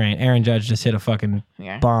 No, sure ain't. Aaron Judge just hit a fucking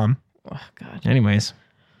bomb. Oh, God. Anyways.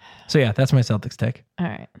 So yeah, that's my Celtics take. All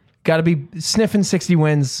right. Got to be sniffing 60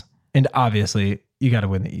 wins, and obviously you got to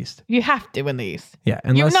win the East. You have to win the East. Yeah.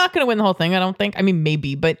 You're not going to win the whole thing, I don't think. I mean,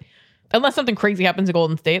 maybe, but unless something crazy happens to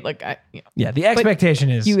Golden State, like yeah, the expectation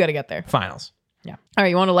is you got to get there. Finals. Yeah. All right,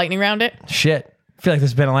 you want to lightning round it? Shit. I feel like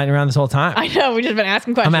this has been a lightning round this whole time. I know. We've just been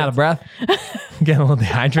asking questions. I'm out of breath. Getting a little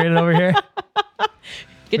dehydrated over here.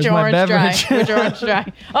 Get your orange dry. Get your orange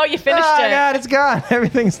dry. Oh, you finished it. Oh, God, it's gone.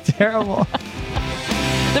 Everything's terrible.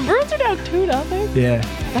 The Bruins are down 2-0. Yeah.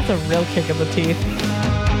 That's a real kick of the teeth.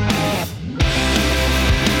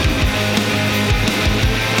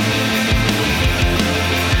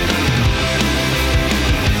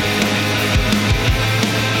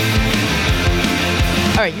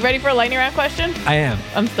 All right, you ready for a lightning round question? I am.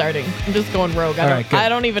 I'm starting. I'm just going rogue. I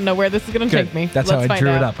don't even know where this is going to take me. That's how I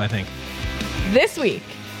drew it up, I think. This week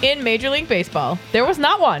in Major League Baseball, there was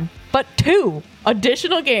not one, but 2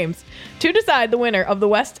 additional games to decide the winner of the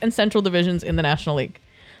West and Central divisions in the National League.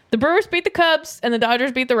 The Brewers beat the Cubs and the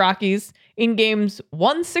Dodgers beat the Rockies in games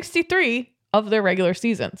 163 of their regular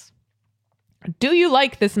seasons. Do you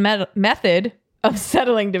like this method of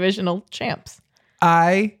settling divisional champs?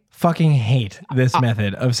 I fucking hate this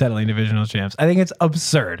method of settling divisional champs. I think it's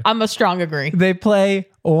absurd. I'm a strong agree. They play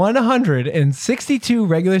 162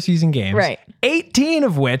 regular season games, right? 18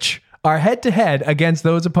 of which are head-to-head against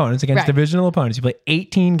those opponents, against divisional opponents. You play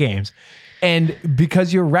 18 games. And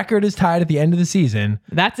because your record is tied at the end of the season,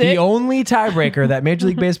 that's the only tiebreaker that Major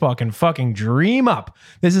League Baseball can fucking dream up.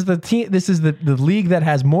 This is the team. This is the league that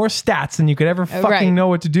has more stats than you could ever fucking know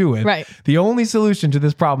what to do with. Right. The only solution to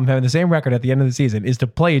this problem, having the same record at the end of the season, is to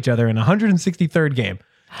play each other in a 163rd game.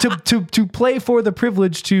 To play for the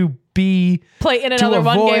privilege to play in another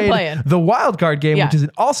one game play-in. The wild card game, which is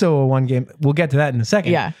also a one game. We'll get to that in a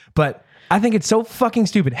second. Yeah. But I think it's so fucking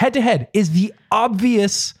stupid. Head to head is the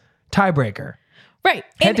obvious tiebreaker. Right.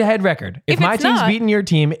 Head-to-head record. If my team's beaten your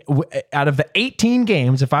team out of the 18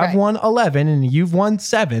 games, if I've won 11 and you've won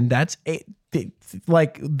 7, that's 8.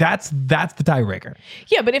 That's the tiebreaker.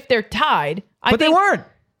 Yeah, but if they're tied, they weren't.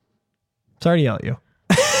 Sorry to yell at you.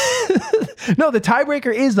 No, the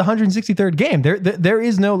tiebreaker is the 163rd game. There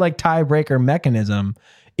is no like tiebreaker mechanism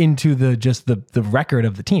into the record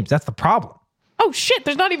of the teams. That's the problem. Oh shit!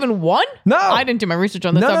 There's not even one. No, I didn't do my research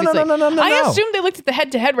on this. No. I assumed they looked at the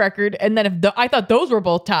head-to-head record, and then I thought those were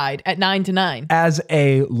both tied at 9-9. As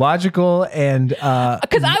a logical and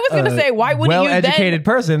because I was going to say, why wouldn't you well-educated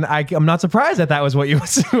person? I'm not surprised that was what you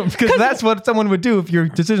assumed, because that's what someone would do if your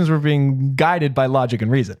decisions were being guided by logic and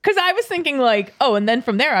reason. Because I was thinking like, oh, and then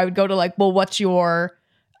from there I would go to like, well, what's your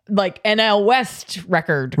like NL West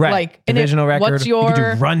record, right? Like divisional record. What's your you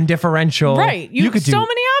could do run differential, right? You could do so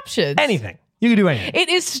many options. Anything. You can do anything. It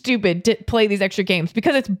is stupid to play these extra games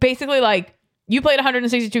because it's basically like you played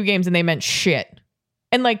 162 games and they meant shit.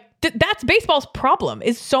 And like that's baseball's problem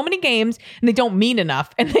is so many games and they don't mean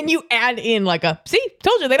enough. And then you add in like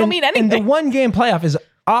told you they don't mean anything. And the one game playoff is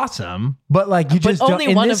awesome, but like you just don't.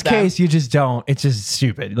 In this case, you just don't. It's just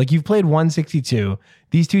stupid. Like you've played 162.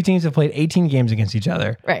 These two teams have played 18 games against each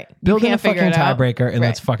other. Right. Build in a fucking tiebreaker and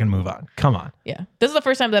let's fucking move on. Come on. Yeah. This is the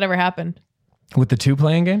first time that ever happened. With the two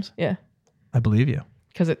playing games? Yeah. I believe you.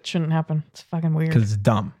 Because it shouldn't happen. It's fucking weird. Because it's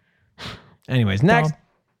dumb. Anyways, next.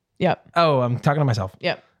 Yep. Oh, I'm talking to myself.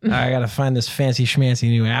 Yep. I got to find this fancy schmancy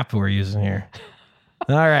new app we're using here.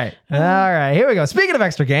 All right. Here we go. Speaking of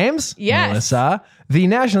extra games, yes. Melissa, the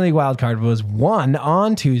National League wildcard was won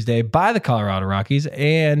on Tuesday by the Colorado Rockies.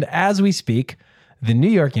 And as we speak, the New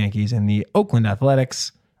York Yankees and the Oakland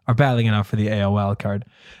Athletics are battling it out for the AL wildcard.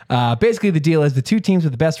 Basically, the deal is the two teams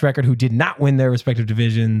with the best record who did not win their respective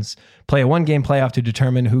divisions play a one-game playoff to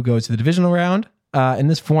determine who goes to the divisional round. And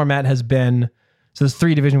this format has been, so there's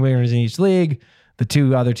 3 division winners in each league. The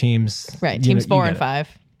 2 other teams. Right, teams 4 and 5.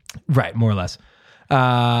 Right, more or less.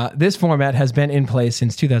 This format has been in place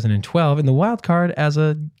since 2012, and the wild card as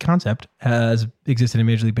a concept has existed in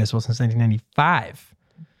Major League Baseball since 1995.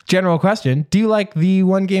 General question, do you like the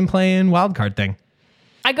one-game play-in wild card thing?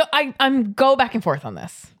 I'm go back and forth on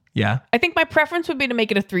this. Yeah. I think my preference would be to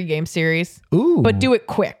make it a 3-game series. Ooh. But do it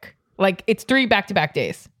quick. Like it's 3 back-to-back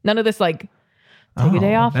days. None of this like take a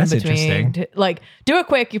day off in between. Interesting. Like do it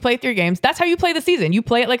quick. You play 3 games. That's how you play the season. You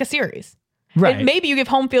play it like a series. Right. And maybe you give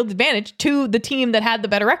home field advantage to the team that had the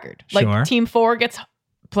better record. Like Sure. team 4 gets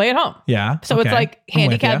play at home. Yeah. So it's like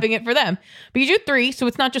handicapping it for them. But you do 3, so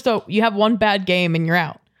it's not just you have one bad game and you're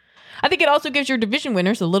out. I think it also gives your division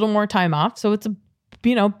winners a little more time off. So it's a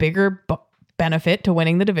bigger benefit to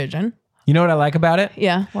winning the division. You know what I like about it?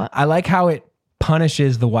 Yeah. What? I like how it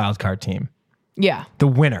punishes the wild card team. Yeah. The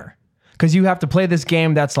winner. Because you have to play this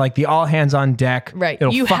game that's like the all hands on deck. Right.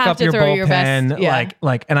 It'll You fuck have up to your throw bullpen. your best-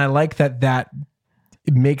 yeah. And I like that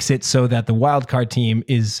it makes it so that the wild card team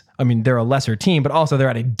is, I mean, they're a lesser team, but also they're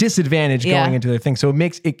at a disadvantage going into their thing. So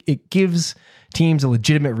it gives teams a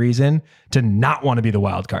legitimate reason to not want to be the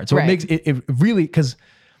wild card. So it makes it really, because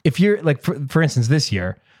if you're like, for instance, this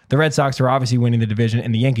year, the Red Sox are obviously winning the division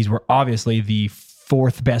and the Yankees were obviously the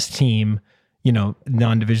 4th best team,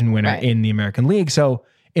 non-division winner in the American League. So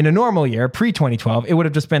in a normal year, pre-2012, it would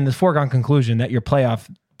have just been this foregone conclusion that your playoff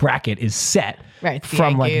bracket is set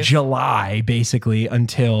from like July basically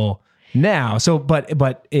until now. So, but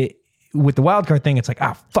with the wild card thing, it's like,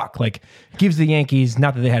 fuck, like gives the Yankees,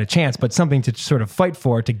 not that they had a chance, but something to sort of fight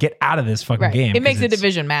for to get out of this fucking game. It makes the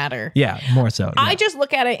division matter. Yeah, more so. Yeah. I just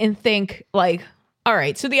look at it and think like, all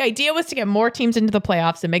right, so the idea was to get more teams into the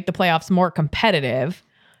playoffs and make the playoffs more competitive.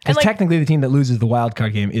 Because technically, the team that loses the wild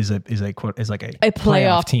card game is like a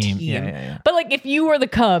playoff team. Yeah. But like, if you were the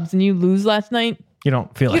Cubs and you lose last night, you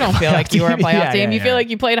don't feel like you were a playoff team. You feel like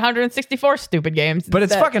you played 164 stupid games. But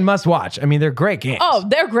it's fucking must watch. I mean, they're great games. Oh,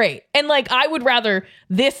 they're great. And like, I would rather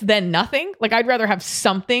this than nothing. Like, I'd rather have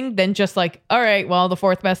something than just like, all right, well, the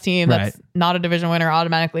 4th best team that's not a division winner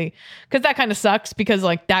automatically. Because that kind of sucks because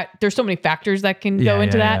like that, there's so many factors that can go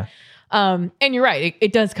into that. And you're right.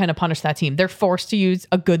 It does kind of punish that team. They're forced to use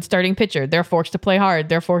a good starting pitcher. They're forced to play hard.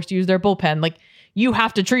 They're forced to use their bullpen. Like you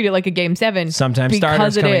have to treat it like a game 7. Sometimes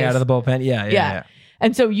starters coming out of the bullpen. Yeah.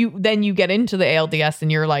 And so you get into the ALDS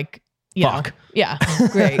and you're like, fuck. Yeah,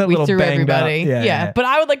 great. We threw everybody. Yeah. But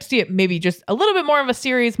I would like to see it maybe just a little bit more of a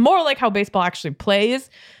series, more like how baseball actually plays.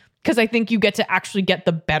 Because I think you get to actually get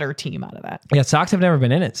the better team out of that. Yeah, Sox have never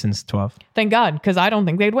been in it since 12. Thank God, because I don't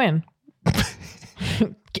think they'd win.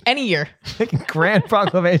 Any year. Making grand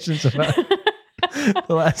proclamations about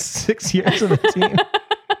the last 6 years of the team.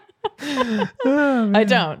 I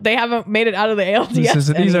don't. They haven't made it out of the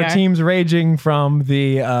ALDS. These are teams ranging from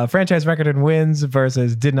the franchise record in wins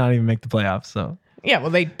versus did not even make the playoffs. So yeah, well,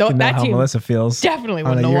 they don't. That how team Melissa feels definitely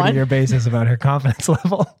on a year-to-year basis about her confidence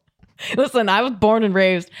level. Listen, I was born and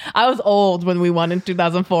raised. I was old when we won in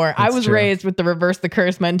 2004. I was true. raised with the reverse the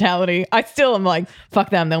curse mentality. I still am like, fuck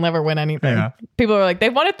them. They'll never win anything. Yeah. People are like,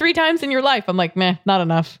 they've won it 3 times in your life. I'm like, meh, not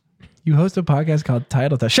enough. You host a podcast called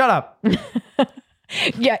Title Test. Shut up.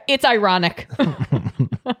 Yeah, it's ironic.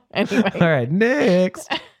 Anyway. All right, next.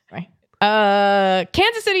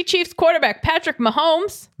 Kansas City Chiefs quarterback Patrick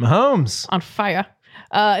Mahomes Mahomes. on fire.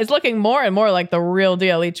 Is looking more and more like the real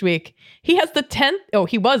deal each week. He has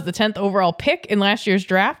he was the 10th overall pick in last year's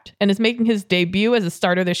draft and is making his debut as a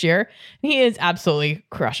starter this year. He is absolutely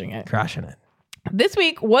crushing it. Crushing it. This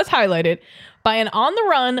week was highlighted by an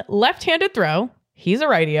on-the-run left-handed throw. He's a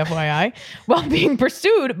righty, FYI, while being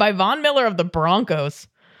pursued by Von Miller of the Broncos.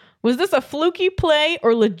 Was this a fluky play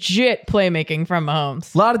or legit playmaking from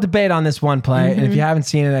Mahomes? A lot of debate on this one play. And if you haven't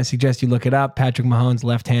seen it, I suggest you look it up. Patrick Mahomes'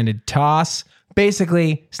 left-handed toss.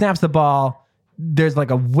 Basically, snaps the ball. There's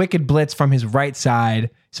like a wicked blitz from his right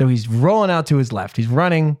side. So he's rolling out to his left. He's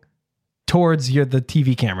running towards the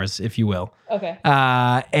TV cameras, if you will. Okay.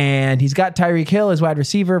 And he's got Tyreek Hill as wide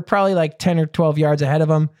receiver, probably like 10 or 12 yards ahead of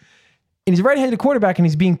him. And he's a right-handed quarterback, and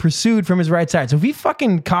he's being pursued from his right side. So if he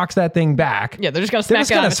fucking cocks that thing back, Yeah, they're just going to smack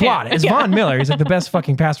it out of his swat hand. it. It's Von Miller. He's like the best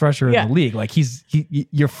fucking pass rusher Yeah. in the league. Like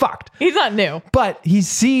you're fucked. He's not new. But he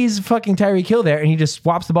sees fucking Tyreek Hill there, and he just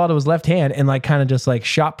swaps the ball to his left hand and like kind of just like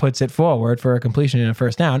shot puts it forward for a completion and a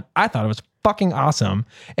first down. I thought it was fucking awesome.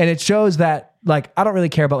 And it shows that like I don't really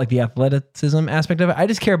care about like the athleticism aspect of it. I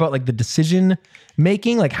just care about like the decision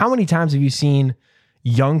making. Like how many times have you seen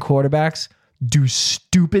young quarterbacks do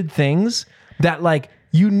stupid things that like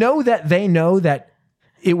that they know that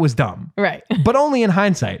it was dumb. Right. But only in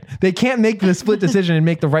hindsight. They can't make the split decision and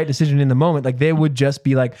make the right decision in the moment. Like they would just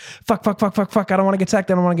be like, fuck. I don't want to get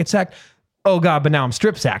sacked. Oh God, but now I'm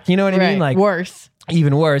strip sacked. You know what I mean? Like worse.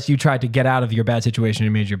 Even worse, you tried to get out of your bad situation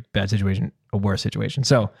and made your bad situation a worse situation.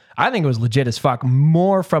 So I think it was legit as fuck,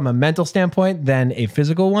 more from a mental standpoint than a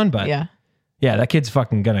physical one. But yeah, that kid's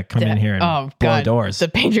fucking gonna come in here and blow doors. The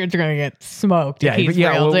Patriots are gonna get smoked. Yeah, He's you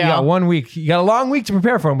real deal. got 1 week. You got a long week to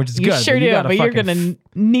prepare for him, which is You good. sure do, but you're gonna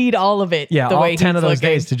need all of it. Yeah, the all way 10 of those looking.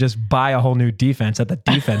 days to just buy a whole new defense at the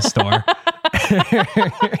defense store.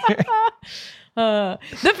 The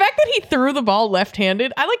fact that he threw the ball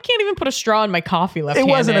left-handed, I like can't even put a straw in my coffee It left-handed.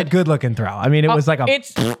 wasn't a good looking throw. I mean, it was like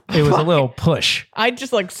it was a little push. I'd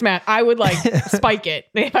just like smack. I would like spike it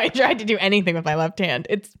if I tried to do anything with my left hand.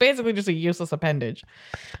 It's basically just a useless appendage.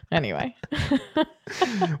 Anyway,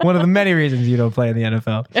 One of the many reasons you don't play in the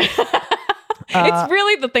NFL. it's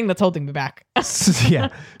really the thing that's holding me back. Yeah.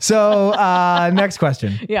 So next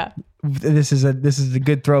question. Yeah. This is a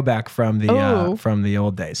good throwback from the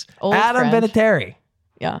old days. Old Adam friend. Vinatieri.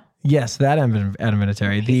 Yeah. Yes, that Adam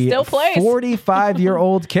Vinatieri, the still plays.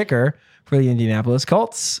 45-year-old kicker for the Indianapolis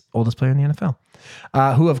Colts, oldest player in the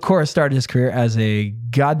NFL, who of course started his career as a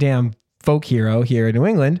goddamn folk hero here in New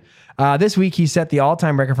England. This week he set the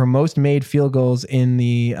all-time record for most made field goals in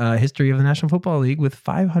the history of the National Football League with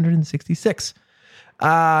 566.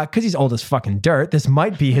 Because he's old as fucking dirt. This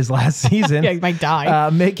might be his last season. Yeah, he might die.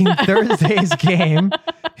 Making Thursday's game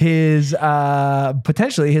his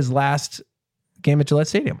potentially his last game at Gillette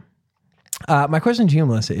Stadium. My question to you,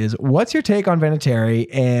 Melissa, is what's your take on Vinatieri,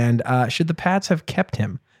 and should the Pats have kept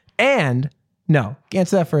him? And no,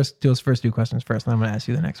 answer those first 2 questions first, and I'm going to ask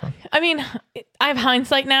you the next one. I mean, I have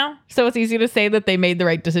hindsight now, so it's easy to say that they made the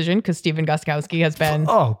right decision because Steven Gostkowski has been.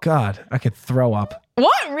 Oh God, I could throw up.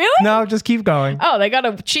 What? Really? No, just keep going. Oh, they got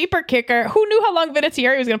a cheaper kicker. Who knew how long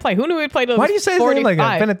Vinatieri was going to play? Who knew he'd play till Why do you say his name like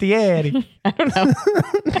that? 45? Vinatieri. I don't know.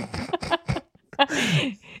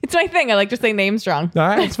 It's my thing. I like to say names wrong. All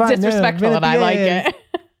right, it's fine. Disrespectful, No, and I like Vinatieri. it.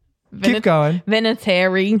 Keep going.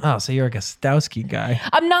 Vinatieri. Oh, so you're a Gostowski guy.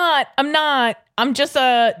 I'm not. I'm just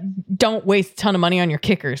a don't waste a ton of money on your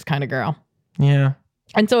kickers kind of girl. Yeah.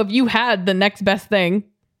 And so if you had the next best thing,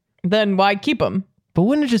 then why keep them? But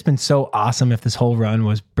wouldn't it have just been so awesome if this whole run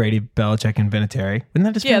was Brady, Belichick, and Vinatieri? Wouldn't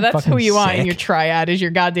that just Yeah, been that's fucking who you want in sick? your triad is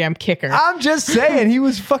your goddamn kicker. I'm just saying, he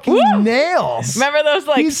was fucking Woo! nails. Remember those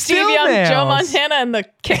like He's Steve still Young, nails. Joe Montana, and the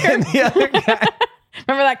kicker? And the other guy.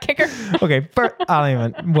 Remember that kicker? Okay, I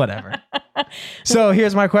don't even, whatever. So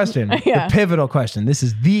here's my question. Yeah. The pivotal question. This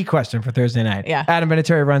is the question for Thursday night. Yeah. Adam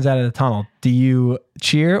Vinatieri runs out of the tunnel. Do you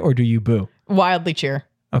cheer or do you boo? Wildly cheer.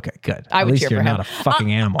 Okay, good. I At would least cheer you're for him. not a fucking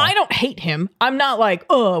animal. I don't hate him. I'm not like,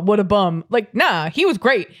 oh, what a bum. Like, nah, he was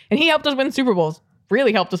great. And he helped us win Super Bowls.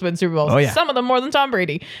 Really helped us win Super Bowls. Oh, yeah. Some of them more than Tom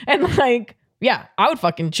Brady. And like, yeah, I would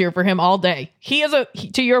fucking cheer for him all day. He is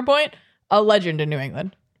to your point, a legend in New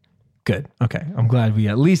England. Good. Okay. I'm glad we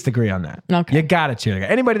at least agree on that. Okay. You got to cheer the guy.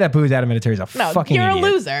 Anybody that boos Adam Vinatieri is a No, fucking you're idiot. a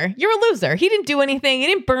loser. You're a loser. He didn't do anything. He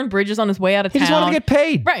didn't burn bridges on his way out of He town. just wanted to get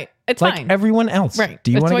paid. Right. It's like fine. everyone else. Right.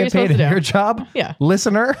 Do you That's want what to you're get paid supposed in to do. your job? Yeah.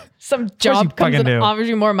 Listener? Some you job comes fucking and do. offers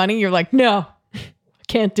you more money. You're like, no,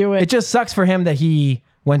 can't do it. It just sucks for him that he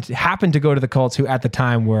happened to go to the Colts, who at the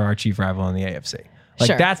time were our chief rival in the AFC. Like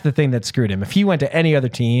Sure. that's the thing that screwed him. If he went to any other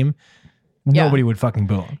team, Yeah. nobody would fucking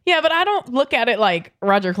boo him. Yeah, but I don't look at it like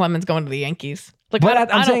Roger Clemens going to the Yankees. Like, But I I'm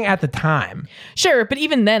don't- saying at the time. sure, but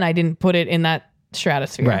even then, I didn't put it in that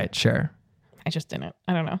stratosphere. Right, sure. I just didn't.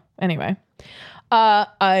 I don't know. Anyway,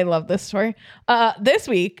 I love this story. This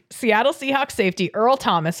week, Seattle Seahawks safety Earl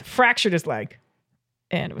Thomas fractured his leg,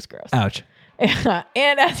 and it was gross. Ouch.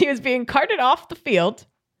 And as he was being carted off the field,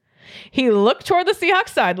 he looked toward the Seahawks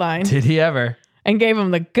sideline Did he ever? and gave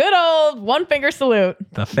him the good old one finger salute,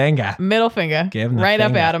 The finger. middle finger, Gave him the right up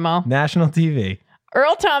finger. at him all. National TV.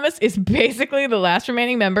 Earl Thomas is basically the last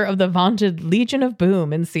remaining member of the vaunted Legion of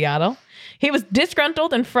Boom in Seattle. He was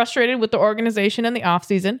disgruntled and frustrated with the organization in the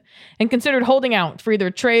offseason and considered holding out for either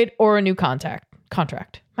a trade or a new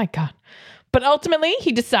contract. My God. But ultimately,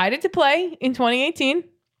 he decided to play in 2018,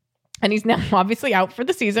 and he's now obviously out for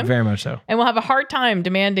the season Very much so. and will have a hard time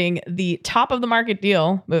demanding the top of the market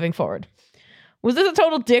deal moving forward. Was this a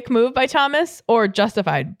total dick move by Thomas or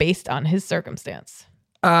justified based on his circumstance?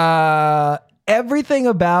 Everything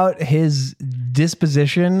about his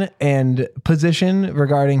disposition and position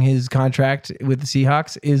regarding his contract with the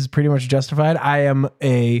Seahawks is pretty much justified. I am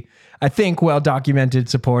I think, well-documented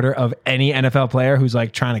supporter of any NFL player who's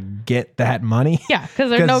like trying to get that money. Yeah, because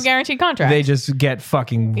there's no guaranteed contract. They just get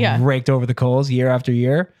fucking raked over the coals year after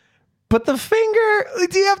year. But the finger,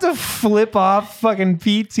 do you have to flip off fucking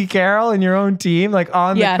Pete T. Carroll in your own team? Like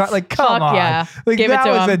on Yes. the like, come Fuck on. yeah. Like Give it that to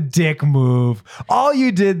was him. a dick move. All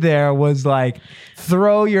you did there was like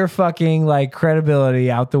throw your fucking like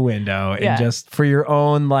credibility out the window and Yeah. just for your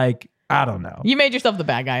own like, I don't know. You made yourself the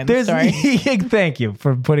bad guy in the story. Thank you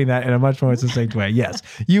for putting that in a much more succinct way. Yes.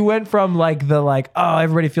 You went from like oh,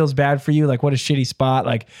 everybody feels bad for you. Like what a shitty spot.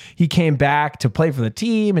 Like he came back to play for the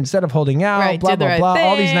team instead of holding out, Right, blah, did the blah, right blah.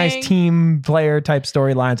 All these thing. nice team player type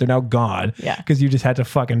storylines are now gone. Yeah. Because you just had to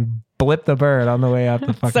fucking blip the bird on the way out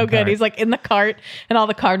the fucking So good. cart. He's like in the cart, and all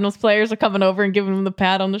the Cardinals players are coming over and giving him the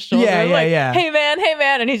pat on the shoulder. Yeah, yeah, like, yeah. Hey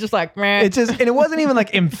man, and he's just like, meh. It's just, and it wasn't even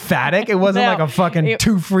like emphatic. It wasn't No. like a fucking It-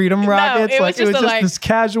 two freedom rockets. it was like just it was a, just like, this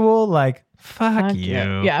casual, like, fuck Fuck you.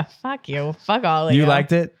 Yeah, fuck you. Fuck all of you. You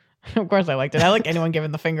liked it? Of course I liked it. I like anyone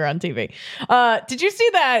giving the finger on TV. Did you see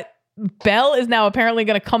that Bell is now apparently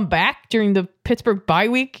going to come back during the Pittsburgh bye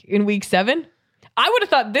week in week 7? I would have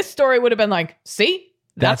thought this story would have been like, see?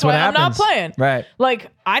 That's what why I'm not happens. playing. Right. Like,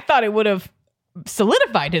 I thought it would have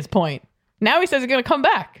solidified his point. Now he says he's going to come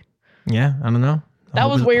back. Yeah, I don't know. That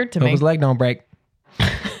was weird to Hope me. his leg don't break.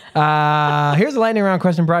 Here's a lightning round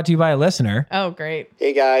question brought to you by a listener. Oh, great.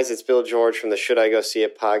 Hey guys, it's Bill George from the Should I Go See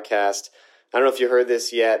It podcast. I don't know if you heard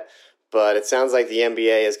this yet, but it sounds like the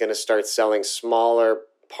NBA is going to start selling smaller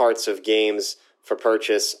parts of games for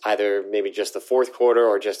purchase, either maybe just the fourth quarter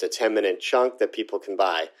or just a 10-minute chunk that people can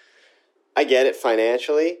buy. I get it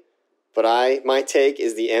financially, but my take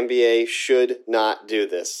is the NBA should not do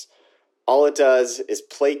this. All it does is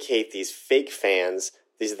placate these fake fans.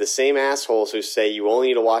 These are the same assholes who say you only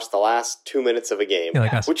need to watch the last 2 minutes of a game, Yeah,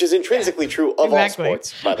 like us. which is intrinsically true of Exactly. all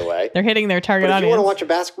sports, by the way. They're hitting their target But if you audience. want to watch a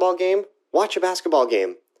basketball game, watch a basketball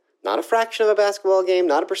game. Not a fraction of a basketball game,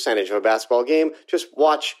 not a percentage of a basketball game. Just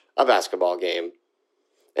watch a basketball game.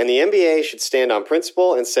 And the NBA should stand on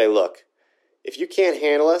principle and say, look, if you can't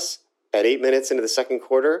handle us at 8 minutes into the second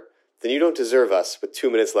quarter, then you don't deserve us with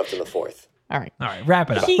 2 minutes left in the fourth. All right. All right,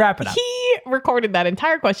 wrap it up. He recorded that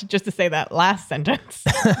entire question just to say that last sentence.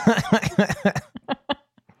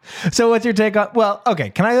 So what's your take on, well, okay,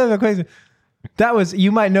 can I have a question? That was,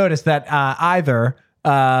 you might notice that either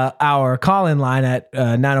our call-in line at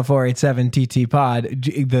 90487 TT pod,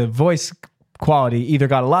 the voice quality either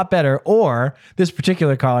got a lot better, or this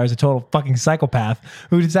particular caller is a total fucking psychopath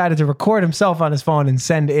who decided to record himself on his phone and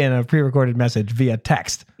send in a pre-recorded message via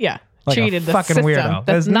text. Yeah. Like Cheated a the fucking system. weirdo.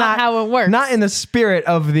 That's not how it works. Not in the spirit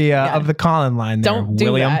of the call-in line there, Don't do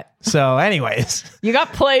William. that. So anyways, You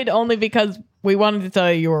got played only because we wanted to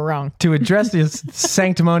tell you were wrong. to address this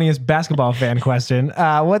sanctimonious basketball fan question,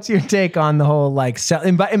 what's your take on the whole like sell?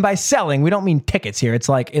 And by selling, we don't mean tickets here. It's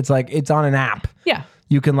on an app. Yeah.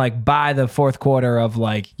 You can like buy the fourth quarter of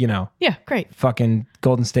like, you know, Yeah. Great. fucking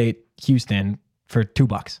Golden State Houston for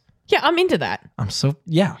 $2. Yeah. I'm into that.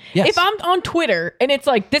 Yes. If I'm on Twitter and it's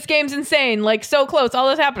like, this game's insane, like so close, all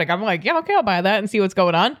this happening, I'm like, yeah, okay, I'll buy that and see what's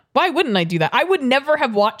going on. Why wouldn't I do that? I would never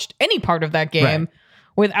have watched any part of that game Right.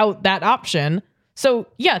 without that option. So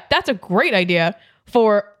yeah, that's a great idea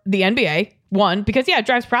for the NBA. One, because yeah, it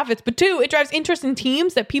drives profits, but two, it drives interest in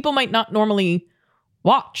teams that people might not normally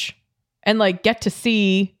watch and like get to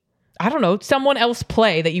see, I don't know, someone else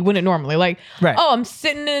play that you wouldn't normally. Like, Right. oh, I'm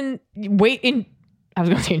sitting I was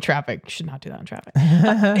going to say in traffic. You should not do that in traffic.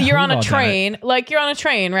 You're on We've a all done train. Like, you're on a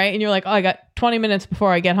train, right? And you're like, oh, I got 20 minutes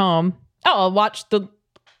before I get home. Oh, I'll watch the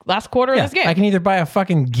last quarter of this game. I can either buy a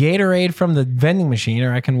fucking Gatorade from the vending machine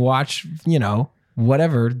or I can watch,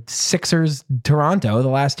 whatever, Sixers Toronto the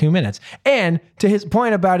last 2 minutes. And to his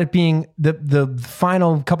point about it being the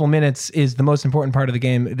final couple minutes is the most important part of the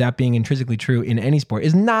game, that being intrinsically true in any sport,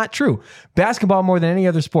 is not true. Basketball, more than any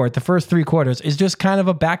other sport, the first 3 quarters is just kind of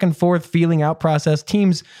a back and forth feeling out process.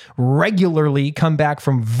 Teams regularly come back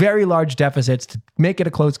from very large deficits to make it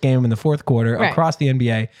a close game in the fourth quarter across the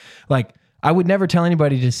NBA. Like, I would never tell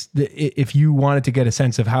anybody if you wanted to get a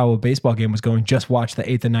sense of how a baseball game was going, just watch the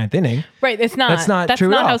 8th and 9th inning. Right. That's not true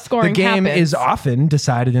not at all. how scoring The game happens. is often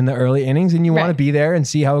decided in the early innings, and you want to be there and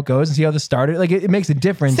see how it goes and see how the starter. Like it makes a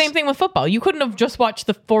difference. Same thing with football. You couldn't have just watched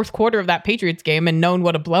the fourth quarter of that Patriots game and known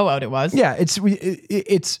what a blowout it was. Yeah, it's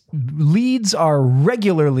leads are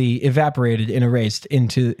regularly evaporated and erased in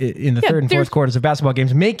the third and fourth quarters of basketball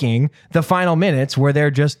games, making the final minutes where they're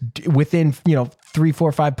just within 3,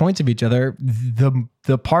 4, 5 points of each other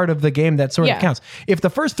the part of the game that sort of counts. If the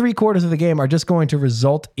first 3 quarters of the game are just going to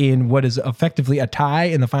result in what is effectively a tie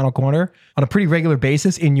in the final quarter on a pretty regular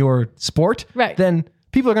basis in your sport, then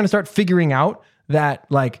people are going to start figuring out that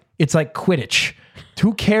like it's like Quidditch.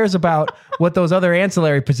 Who cares about what those other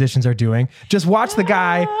ancillary positions are doing? Just watch the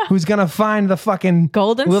guy who's going to find the fucking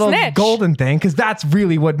golden little snitch. golden thing, because that's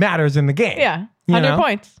really what matters in the game. Yeah. 100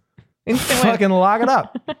 points. Instant win. Fucking lock it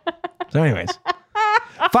up. So anyways,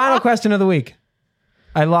 final question of the week.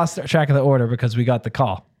 I lost track of the order because we got the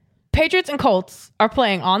call. Patriots and Colts are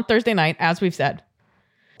playing on Thursday night, as we've said.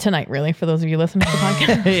 Tonight, really, for those of you listening to the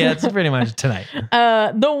podcast. Yeah, it's pretty much tonight.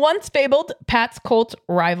 The once fabled Pats-Colts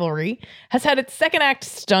rivalry has had its second act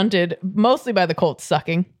stunted, mostly by the Colts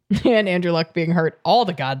sucking and Andrew Luck being hurt all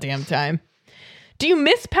the goddamn time. Do you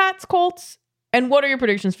miss Pats-Colts? And what are your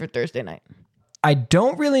predictions for Thursday night? I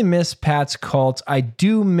don't really miss Pat's Colts. I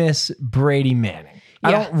do miss Brady Manning. I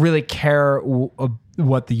don't really care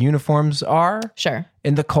what the uniforms are. Sure.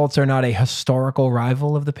 And the Colts are not a historical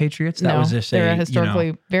rival of the Patriots. That was just they're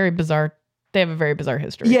historically very bizarre. They have a very bizarre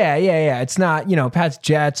history. Yeah. It's not, Pat's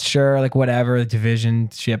Jets, sure, like whatever, division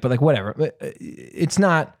shit, but like whatever. But it's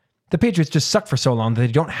not. The Patriots just suck for so long that they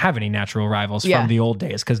don't have any natural rivals from the old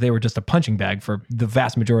days because they were just a punching bag for the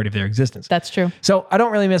vast majority of their existence. That's true. So I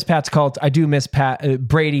don't really miss Pat's Colts. I do miss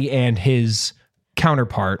Brady and his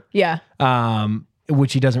counterpart. Yeah.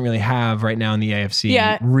 Which he doesn't really have right now in the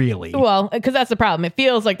AFC. Really. Well, because that's the problem. It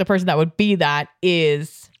feels like the person that would be that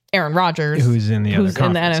is Aaron Rodgers, who's in the other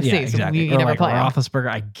conference. NFC. Yeah, exactly. So you never like play him. Roethlisberger,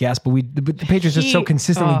 I guess, but the Patriots just so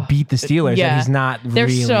consistently beat the Steelers that he's not They're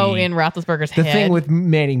really. so in Roethlisberger's head. The thing with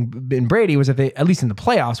Manning and Brady was that they, at least in the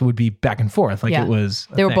playoffs, would be back and forth. Like it was.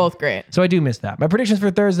 They were both great. So I do miss that. My predictions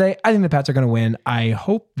for Thursday: I think the Pats are going to win. I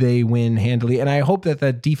hope they win handily, and I hope that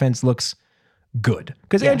the defense looks good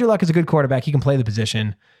because Andrew Luck is a good quarterback. He can play the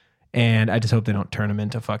position. And I just hope they don't turn him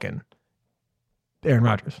into fucking Aaron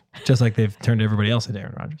Rodgers, just like they've turned everybody else into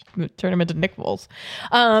Aaron Rodgers. Turn him into Nick Foles.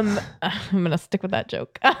 I'm going to stick with that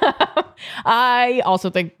joke. I also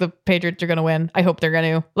think the Patriots are going to win. I hope they're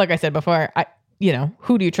going to. Like I said before,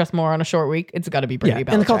 who do you trust more on a short week? It's got to be Brady.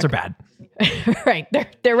 Yeah, and the Colts are bad. Right.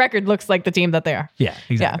 Their record looks like the team that they are. Yeah,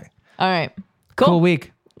 exactly. Yeah. All right. Cool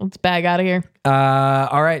week. Let's bag out of here.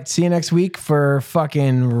 All right. See you next week for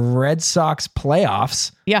fucking Red Sox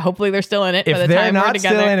playoffs. Yeah, hopefully they're still in it. If by the they're time we're not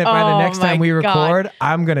together. still in it by the next time we record, God.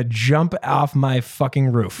 I'm going to jump off my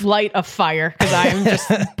fucking roof. Light a fire because I am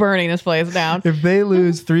just burning this place down. If they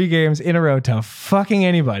lose 3 games in a row to fucking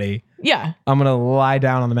anybody, yeah, I'm going to lie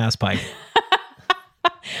down on the Mass Pike.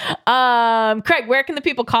 Craig, where can the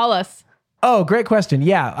people call us? Oh, great question.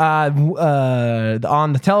 Yeah.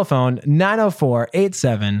 On the telephone,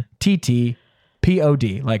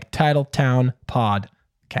 904-87-TT-POD, like Title Town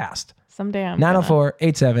Podcast. Someday I'm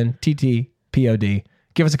 904-87-TT-POD.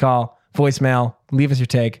 Give us a call, voicemail, leave us your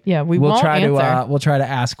take. Yeah, we'll won't try to we'll try to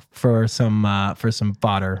ask for some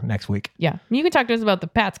fodder next week. Yeah. You can talk to us about the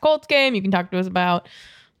Pats Colts game. You can talk to us about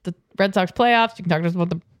the Red Sox playoffs. You can talk to us about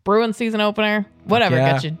the Bruins season opener. Whatever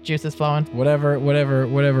gets your juices flowing. Whatever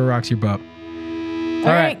rocks your boat. All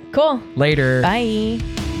right, cool. Later. Bye.